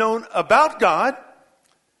which is known about God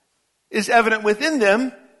is evident within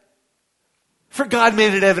them, for God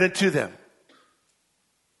made it evident to them.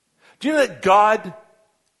 Do you know that God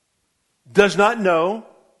does not know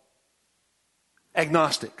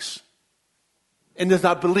agnostics and does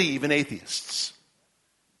not believe in atheists?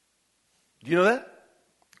 Do you know that?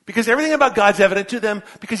 Because everything about God's evident to them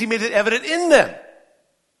because he made it evident in them.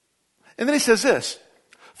 And then he says this: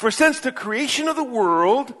 for since the creation of the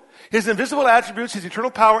world, his invisible attributes, his eternal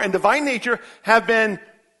power and divine nature have been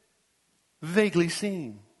vaguely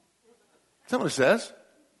seen. That's not what it says.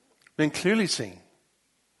 Been clearly seen.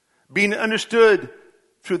 Being understood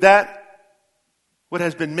through that what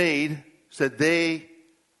has been made, so that they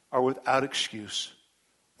are without excuse.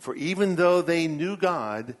 For even though they knew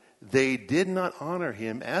God, they did not honor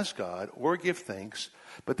him as God or give thanks,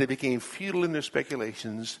 but they became futile in their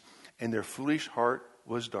speculations, and their foolish heart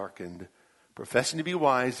was darkened. Professing to be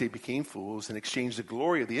wise, they became fools and exchanged the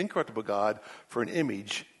glory of the incorruptible God for an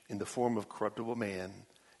image in the form of corruptible man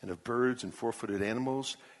and of birds and four-footed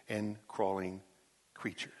animals and crawling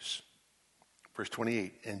creatures. Verse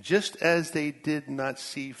 28, and just as they did not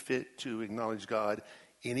see fit to acknowledge God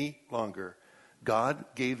any longer, God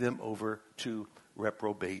gave them over to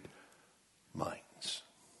reprobate minds.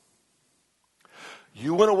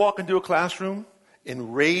 You want to walk into a classroom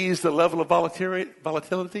and raise the level of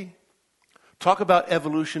volatility? Talk about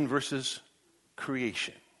evolution versus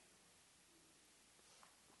creation.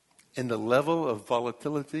 And the level of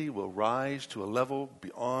volatility will rise to a level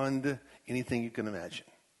beyond anything you can imagine.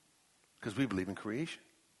 Because we believe in creation.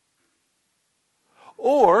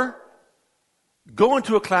 Or go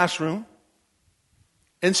into a classroom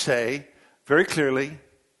and say very clearly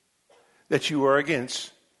that you are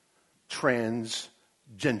against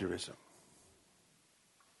transgenderism.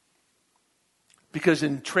 Because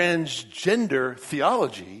in transgender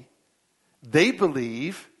theology, they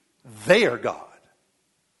believe they are God.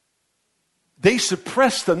 They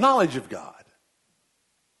suppress the knowledge of God.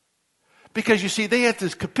 Because you see, they have to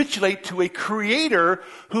capitulate to a creator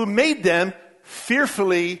who made them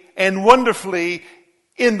fearfully and wonderfully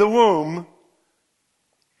in the womb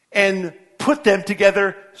and put them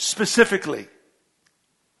together specifically.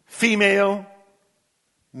 Female,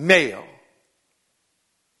 male.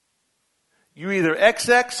 You're either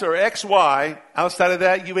XX or XY. Outside of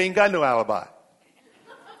that, you ain't got no alibi.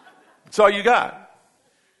 That's all you got.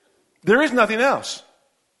 There is nothing else.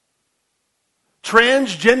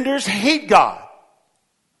 Transgenders hate God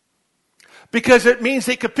because it means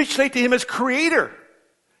they capitulate to him as creator.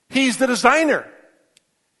 He's the designer.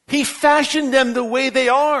 He fashioned them the way they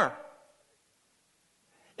are.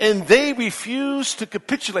 And they refuse to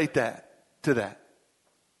capitulate to that.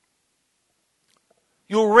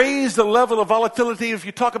 You'll raise the level of volatility if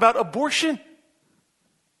you talk about abortion.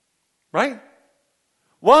 Right?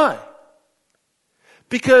 Why?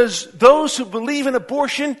 Because those who believe in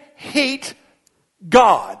abortion hate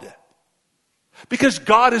God. Because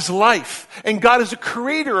God is life, and God is the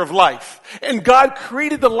creator of life, and God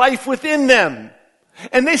created the life within them.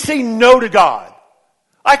 And they say no to God.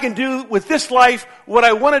 I can do with this life what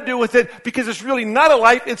I want to do with it because it's really not a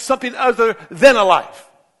life, it's something other than a life.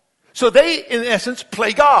 So they, in essence,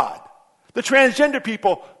 play God. The transgender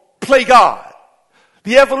people play God.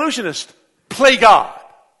 The evolutionists play God.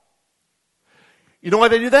 You know why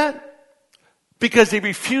they do that? Because they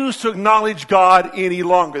refuse to acknowledge God any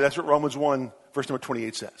longer. That's what Romans 1, verse number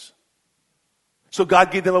 28 says. So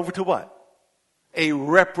God gave them over to what? A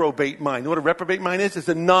reprobate mind. You know what a reprobate mind is? It's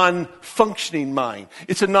a non-functioning mind.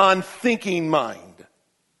 It's a non-thinking mind.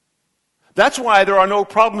 That's why there are no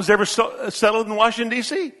problems ever settled in Washington,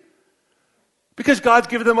 D.C. Because God's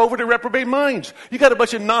given them over to reprobate minds. You got a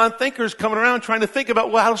bunch of non-thinkers coming around trying to think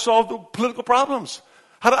about, well, how to solve the political problems,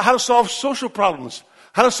 how to solve social problems,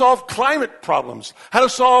 how to solve climate problems, how to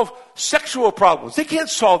solve sexual problems. They can't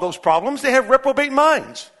solve those problems. They have reprobate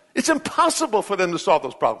minds. It's impossible for them to solve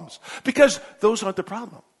those problems because those aren't the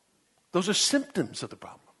problem. Those are symptoms of the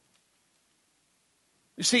problem.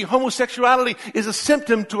 You see, homosexuality is a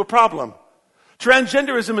symptom to a problem.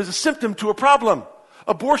 Transgenderism is a symptom to a problem.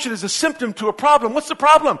 Abortion is a symptom to a problem. What's the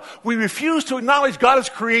problem? We refuse to acknowledge God as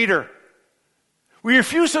creator. We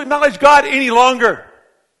refuse to acknowledge God any longer.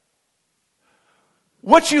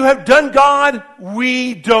 What you have done, God,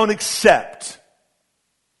 we don't accept.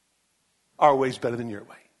 Our way is better than your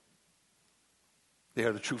way. They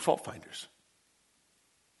are the true fault finders.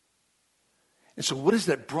 And so what is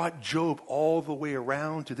that brought Job all the way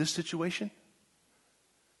around to this situation?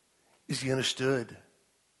 Is he understood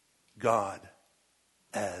God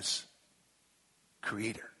as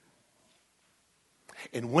creator.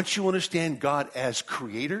 And once you understand God as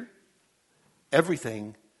creator,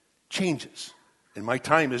 everything changes. And my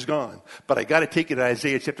time is gone. But I got to take it to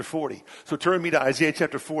Isaiah chapter 40. So turn with me to Isaiah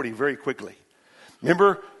chapter 40 very quickly.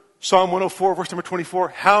 Remember Psalm 104, verse number 24.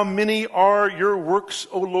 How many are your works,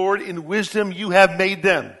 O Lord? In wisdom you have made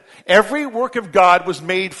them. Every work of God was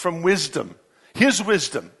made from wisdom. His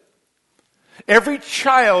wisdom. Every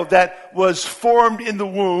child that was formed in the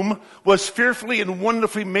womb was fearfully and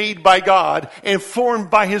wonderfully made by God and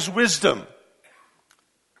formed by His wisdom.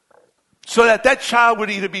 So that child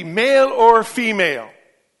would either be male or female.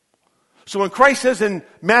 So when Christ says in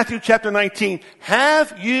Matthew chapter 19,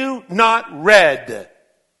 have you not read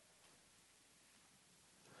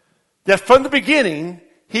that from the beginning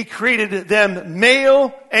He created them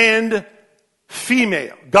male and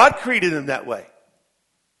female? God created them that way.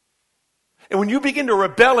 And when you begin to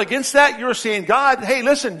rebel against that, you're saying, God, hey,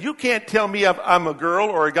 listen, you can't tell me if I'm a girl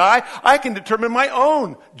or a guy. I can determine my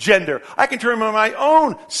own gender. I can determine my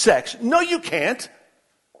own sex. No, you can't.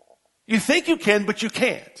 You think you can, but you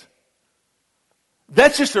can't.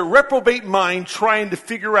 That's just a reprobate mind trying to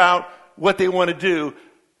figure out what they want to do,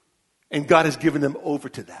 and God has given them over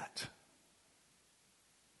to that.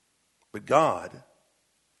 But God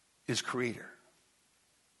is creator.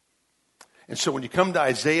 And so when you come to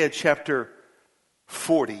Isaiah chapter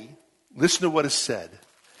 40, listen to what is said.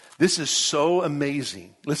 This is so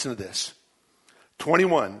amazing. Listen to this.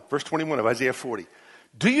 21, verse 21 of Isaiah 40.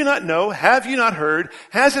 Do you not know? Have you not heard?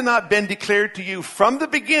 Has it not been declared to you from the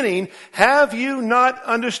beginning? Have you not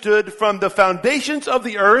understood from the foundations of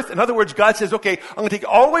the earth? In other words, God says, okay, I'm going to take it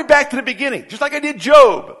all the way back to the beginning, just like I did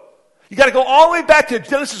Job. You got to go all the way back to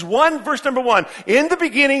Genesis 1, verse number 1. In the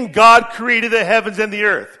beginning, God created the heavens and the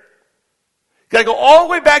earth. You got to go all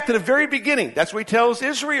the way back to the very beginning. That's what He tells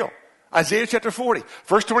Israel. Isaiah chapter 40,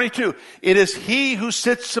 verse 22. It is He who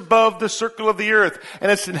sits above the circle of the earth, and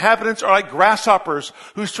its inhabitants are like grasshoppers,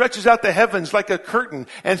 who stretches out the heavens like a curtain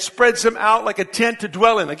and spreads them out like a tent to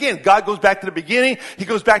dwell in. Again, God goes back to the beginning. He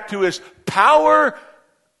goes back to His power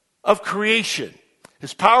of creation,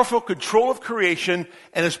 His powerful control of creation,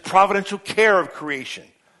 and His providential care of creation,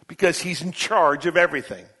 because He's in charge of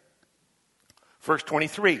everything. Verse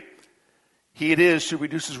 23. He it is who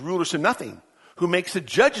reduces rulers to nothing, who makes the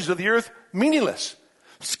judges of the earth meaningless.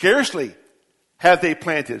 Scarcely have they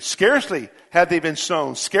planted, scarcely have they been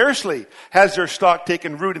sown, scarcely has their stalk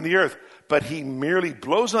taken root in the earth, but He merely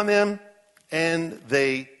blows on them and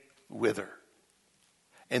they wither.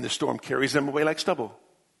 And the storm carries them away like stubble.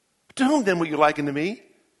 To whom then will you liken to me,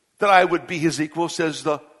 that I would be His equal, says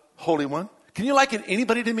the Holy One? Can you liken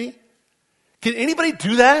anybody to me? Can anybody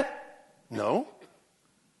do that? No.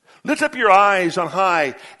 Lift up your eyes on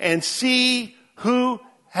high and see who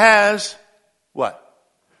has what?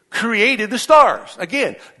 Created the stars.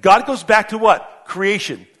 Again, God goes back to what?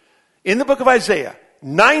 Creation. In the book of Isaiah,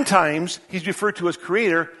 9 times He's referred to as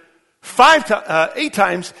creator. 8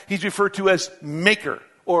 times He's referred to as maker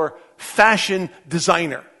or fashion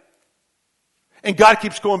designer. And God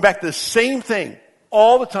keeps going back to the same thing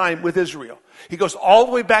all the time with Israel. He goes all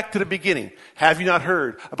the way back to the beginning. Have you not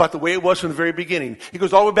heard about the way it was from the very beginning? He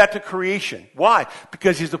goes all the way back to creation. Why?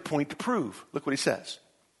 Because He has a point to prove. Look what He says.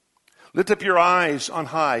 Lift up your eyes on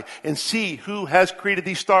high and see who has created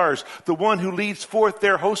these stars, the one who leads forth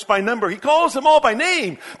their hosts by number. He calls them all by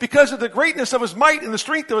name because of the greatness of His might and the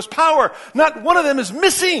strength of His power. Not one of them is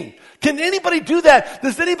missing. Can anybody do that?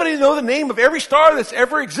 Does anybody know the name of every star that's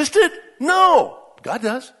ever existed? No. God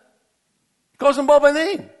does. He calls them all by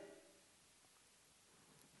name.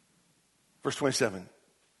 Verse 27.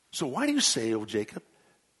 So why do you say, O Jacob,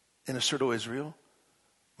 and assert, O Israel,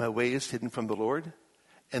 my way is hidden from the Lord?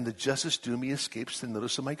 and the justice due me escapes the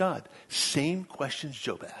notice of my God? Same questions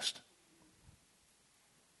Job asked.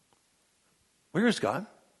 Where is God?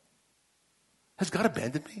 Has God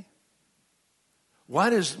abandoned me? Why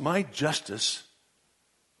does my justice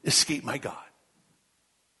escape my God?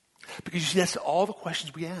 Because you see, that's all the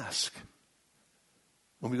questions we ask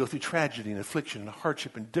when we go through tragedy and affliction and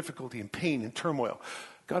hardship and difficulty and pain and turmoil.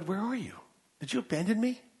 God, where are you? Did you abandon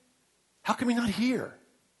me? How come you're not here?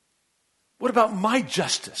 What about my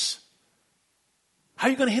justice? How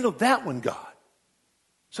are you going to handle that one, God?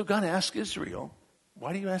 So God asked Israel,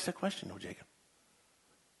 why do you ask that question, O Jacob?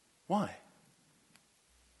 Why?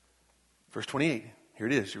 Verse 28, here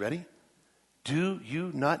it is. You ready? Do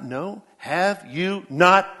you not know? Have you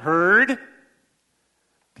not heard?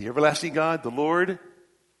 The everlasting God, the Lord,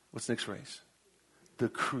 what's the next phrase? The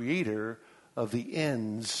creator of the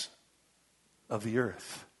ends of the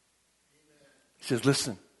earth. He says,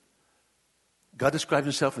 listen, God describes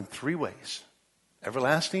himself in three ways.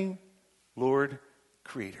 Everlasting, Lord,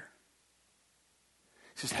 creator.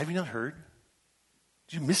 He says, have you not heard?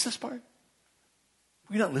 Did you miss this part?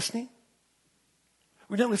 Were you not listening?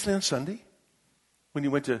 Were you not listening on Sunday? When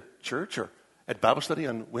you went to church or at Bible study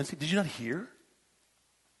on Wednesday? Did you not hear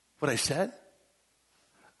what I said?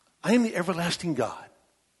 I am the everlasting God,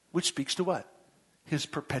 which speaks to what? His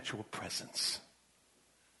perpetual presence.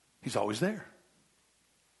 He's always there.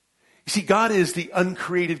 You see, God is the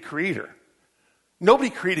uncreated creator. Nobody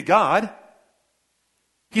created God.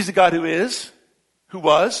 He's the God who is, who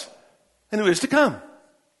was, and who is to come.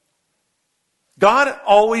 God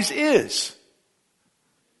always is.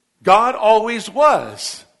 God always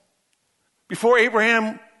was. Before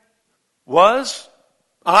Abraham was,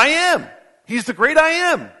 I am. He's the great I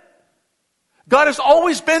am. God has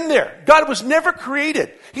always been there. God was never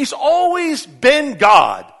created. He's always been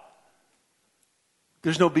God.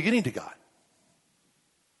 There's no beginning to God.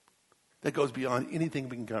 That goes beyond anything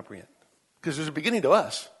we can comprehend. Because there's a beginning to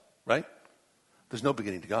us, right? There's no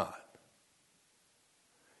beginning to God.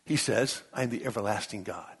 He says, I am the everlasting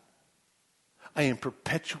God. I am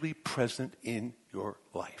perpetually present in your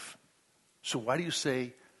life. So why do you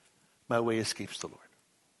say, my way escapes the Lord?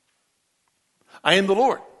 I am the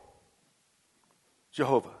Lord,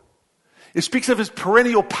 Jehovah. It speaks of his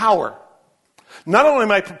perennial power. Not only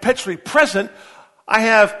am I perpetually present, I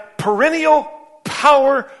have perennial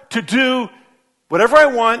power to do whatever I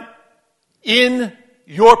want in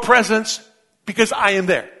your presence because I am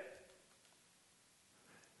there.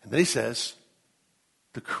 And then he says,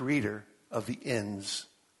 the creator of the ends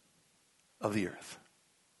of the earth.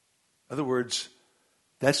 In other words,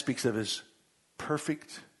 that speaks of his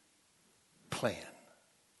perfect plan.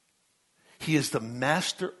 He is the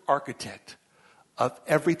master architect of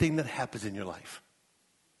everything that happens in your life.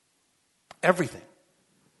 Everything.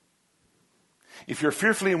 If you're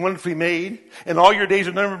fearfully and wonderfully made, and all your days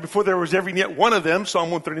are numbered before there was ever yet one of them, Psalm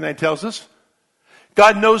 139 tells us,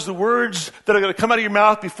 God knows the words that are going to come out of your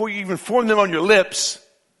mouth before you even form them on your lips.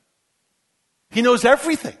 He knows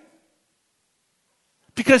everything.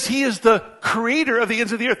 Because he is the creator of the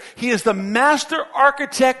ends of the earth. He is the master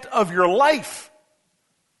architect of your life.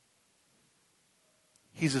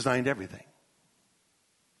 He's designed everything.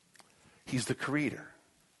 He's the creator.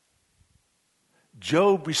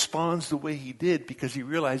 Job responds the way he did because he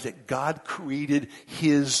realized that God created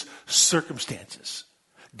his circumstances.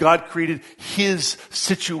 God created his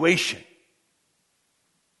situation.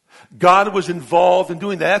 God was involved in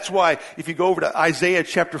doing that. That's why if you go over to Isaiah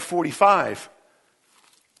chapter 45,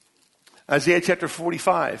 Isaiah chapter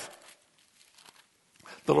 45,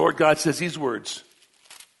 the Lord God says these words.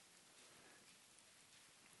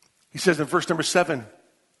 He says in verse number 7,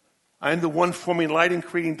 I am the one forming light and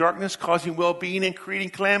creating darkness, causing well-being and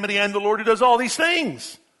creating calamity. I am the Lord who does all these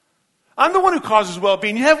things. I'm the one who causes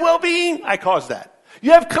well-being. You have well-being? I caused that.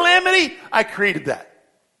 You have calamity? I created that.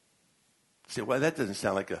 You say, well, that doesn't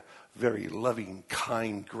sound like a very loving,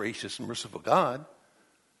 kind, gracious, merciful God.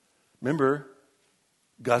 Remember,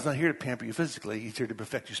 God's not here to pamper you physically. He's here to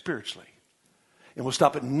perfect you spiritually. And will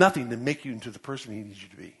stop at nothing to make you into the person he needs you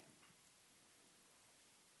to be.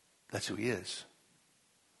 That's who he is.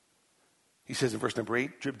 He says in verse number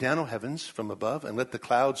 8, drip down, O heavens, from above, and let the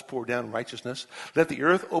clouds pour down righteousness. Let the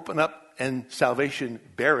earth open up and salvation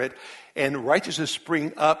bear it, and righteousness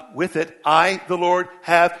spring up with it. I, the Lord,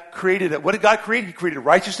 have created it. What did God create? He created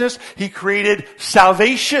righteousness. He created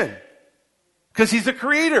salvation. Because he's the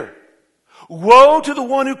creator. Woe to the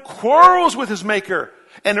one who quarrels with his maker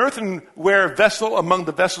An earthenware vessel among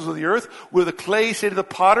the vessels of the earth, will the clay say to the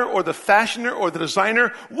potter or the fashioner or the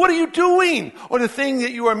designer, what are you doing? Or the thing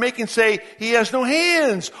that you are making say, he has no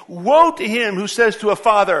hands. Woe to him who says to a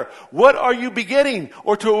father, what are you begetting?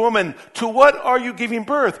 Or to a woman, to what are you giving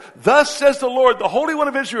birth? Thus says the Lord, the Holy One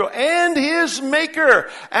of Israel, and his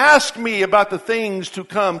Maker, ask me about the things to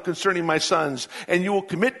come concerning my sons, and you will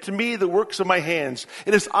commit to me the works of my hands.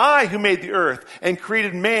 It is I who made the earth and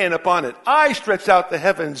created man upon it. I stretched out the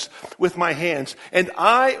heavens with my hands, and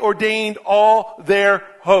I ordained all their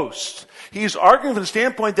hosts. He's arguing from the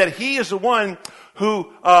standpoint that he is the one who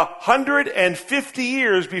 150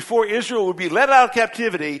 years before Israel would be let out of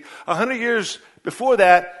captivity, 100 years before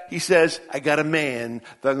that, he says, I got a man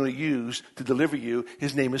that I'm going to use to deliver you.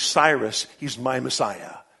 His name is Cyrus. He's my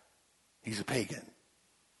Messiah. He's a pagan,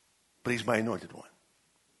 but he's my anointed one.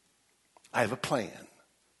 I have a plan.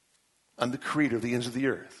 I'm the creator of the ends of the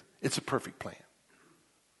earth. It's a perfect plan.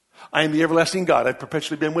 I am the everlasting God. I've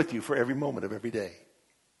perpetually been with you for every moment of every day.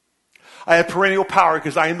 I have perennial power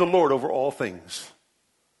because I am the Lord over all things.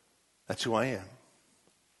 That's who I am.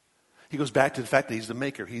 He goes back to the fact that he's the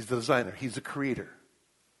maker, he's the designer, he's the creator.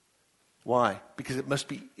 Why? Because it must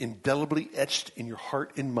be indelibly etched in your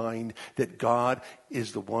heart and mind that God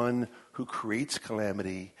is the one who creates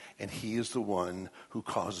calamity and he is the one who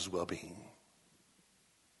causes well-being.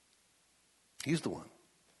 He's the one.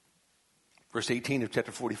 Verse 18 of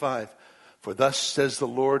chapter 45. For thus says the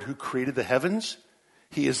Lord who created the heavens.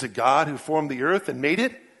 He is the God who formed the earth and made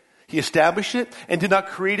it. He established it and did not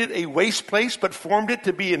create it a waste place, but formed it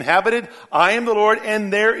to be inhabited. I am the Lord,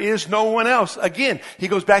 and there is no one else. Again, he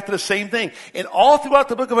goes back to the same thing. And all throughout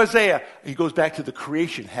the book of Isaiah, he goes back to the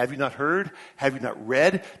creation. Have you not heard? Have you not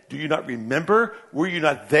read? Do you not remember? Were you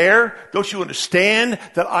not there? Don't you understand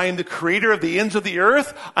that I am the creator of the ends of the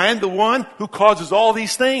earth? I am the one who causes all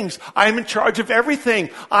these things. I am in charge of everything.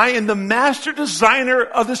 I am the master designer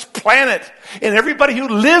of this planet. And everybody who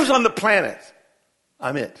lives on the planet,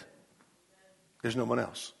 I'm it. There's no one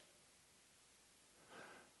else.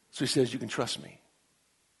 So he says, you can trust me.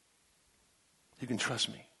 You can trust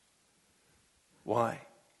me. Why?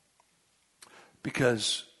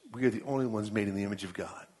 Because we are the only ones made in the image of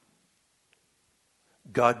God.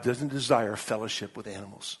 God doesn't desire fellowship with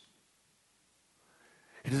animals.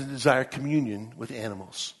 He doesn't desire communion with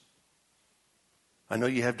animals. I know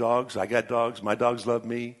you have dogs. I got dogs. My dogs love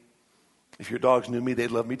me. If your dogs knew me, they'd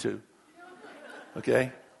love me too.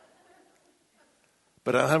 Okay?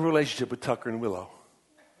 But I don't have a relationship with Tucker and Willow.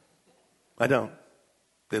 I don't.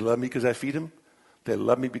 They love me because I feed them. They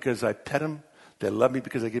love me because I pet them. They love me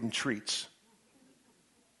because I give them treats.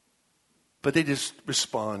 But they just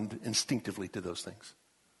respond instinctively to those things.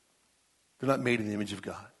 They're not made in the image of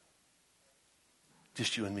God.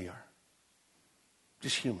 Just you and me are.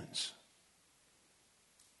 Just humans.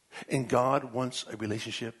 And God wants a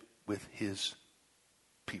relationship with his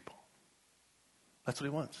people. That's what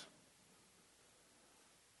he wants.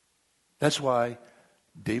 That's why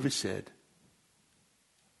David said,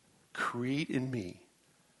 create in me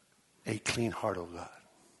a clean heart, O God,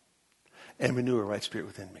 and renew a right spirit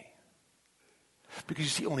within me. Because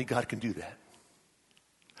you see, only God can do that.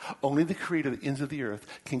 Only the creator of the ends of the earth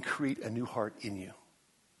can create a new heart in you.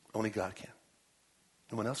 Only God can.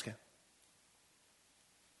 No one else can.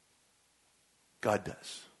 God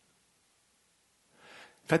does.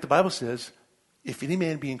 In fact, the Bible says, if any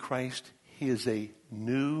man be in Christ, he is a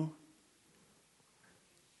new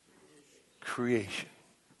creation.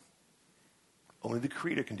 Only the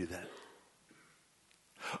creator can do that.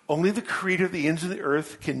 Only the creator of the ends of the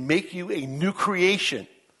earth can make you a new creation,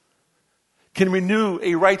 can renew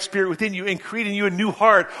a right spirit within you and create in you a new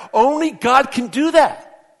heart. Only God can do that.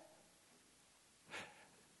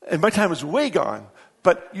 And my time is way gone,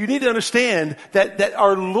 but you need to understand that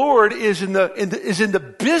our Lord is in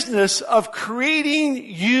the business of creating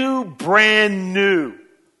you brand new.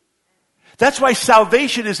 That's why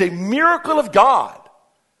salvation is a miracle of God.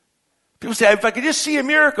 People say, if I could just see a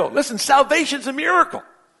miracle. Listen, salvation's a miracle.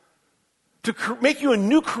 To make you a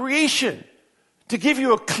new creation. To give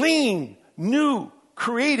you a clean, new,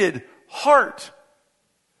 created heart.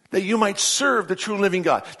 That you might serve the true living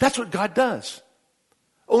God. That's what God does.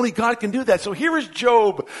 Only God can do that. So here is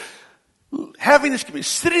Job having this,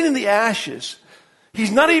 sitting in the ashes.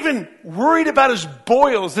 He's not even worried about his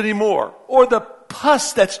boils anymore. Or the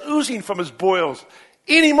pus that's oozing from his boils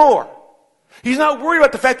anymore. He's not worried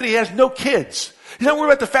about the fact that he has no kids. He's not worried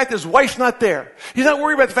about the fact that his wife's not there. He's not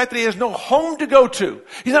worried about the fact that he has no home to go to.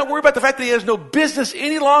 He's not worried about the fact that he has no business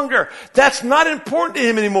any longer. That's not important to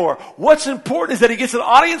him anymore. What's important is that he gets an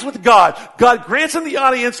audience with God. God grants him the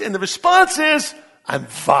audience, and the response is, I'm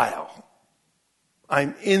vile.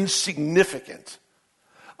 I'm insignificant.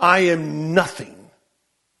 I am nothing.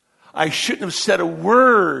 I shouldn't have said a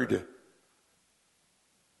word.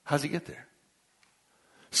 How does he get there?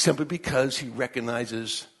 Simply because he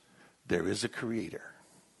recognizes there is a creator.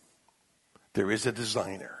 There is a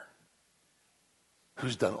designer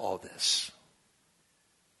who's done all this.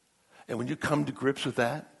 And when you come to grips with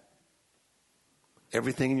that,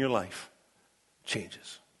 everything in your life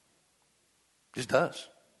changes. Just does.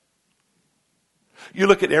 You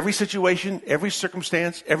look at every situation, every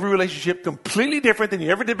circumstance, every relationship completely different than you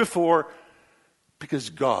ever did before because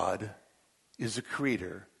God is the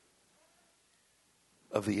creator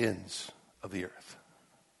of the ends of the earth.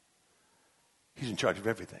 He's in charge of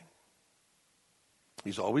everything.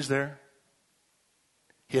 He's always there.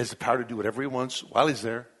 He has the power to do whatever he wants while he's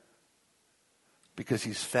there because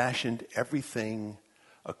he's fashioned everything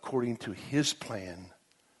according to his plan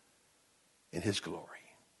and his glory.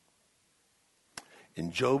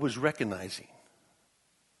 And Job was recognizing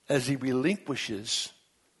as he relinquishes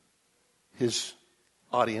his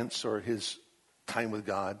audience or his time with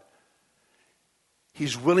God,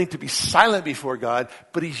 he's willing to be silent before God,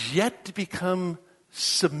 but he's yet to become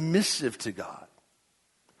submissive to God.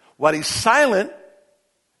 While he's silent,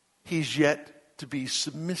 he's yet to be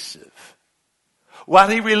submissive. While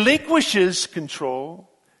he relinquishes control,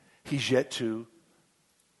 he's yet to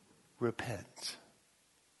repent.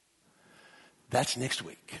 That's next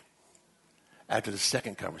week, after the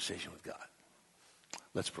second conversation with God.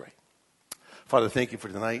 Let's pray. Father, thank you for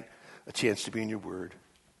tonight, a chance to be in your word.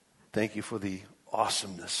 Thank you for the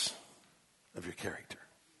awesomeness of your character.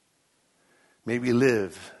 May we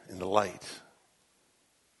live in the light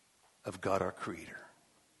of God our Creator.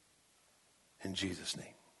 In Jesus'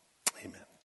 name.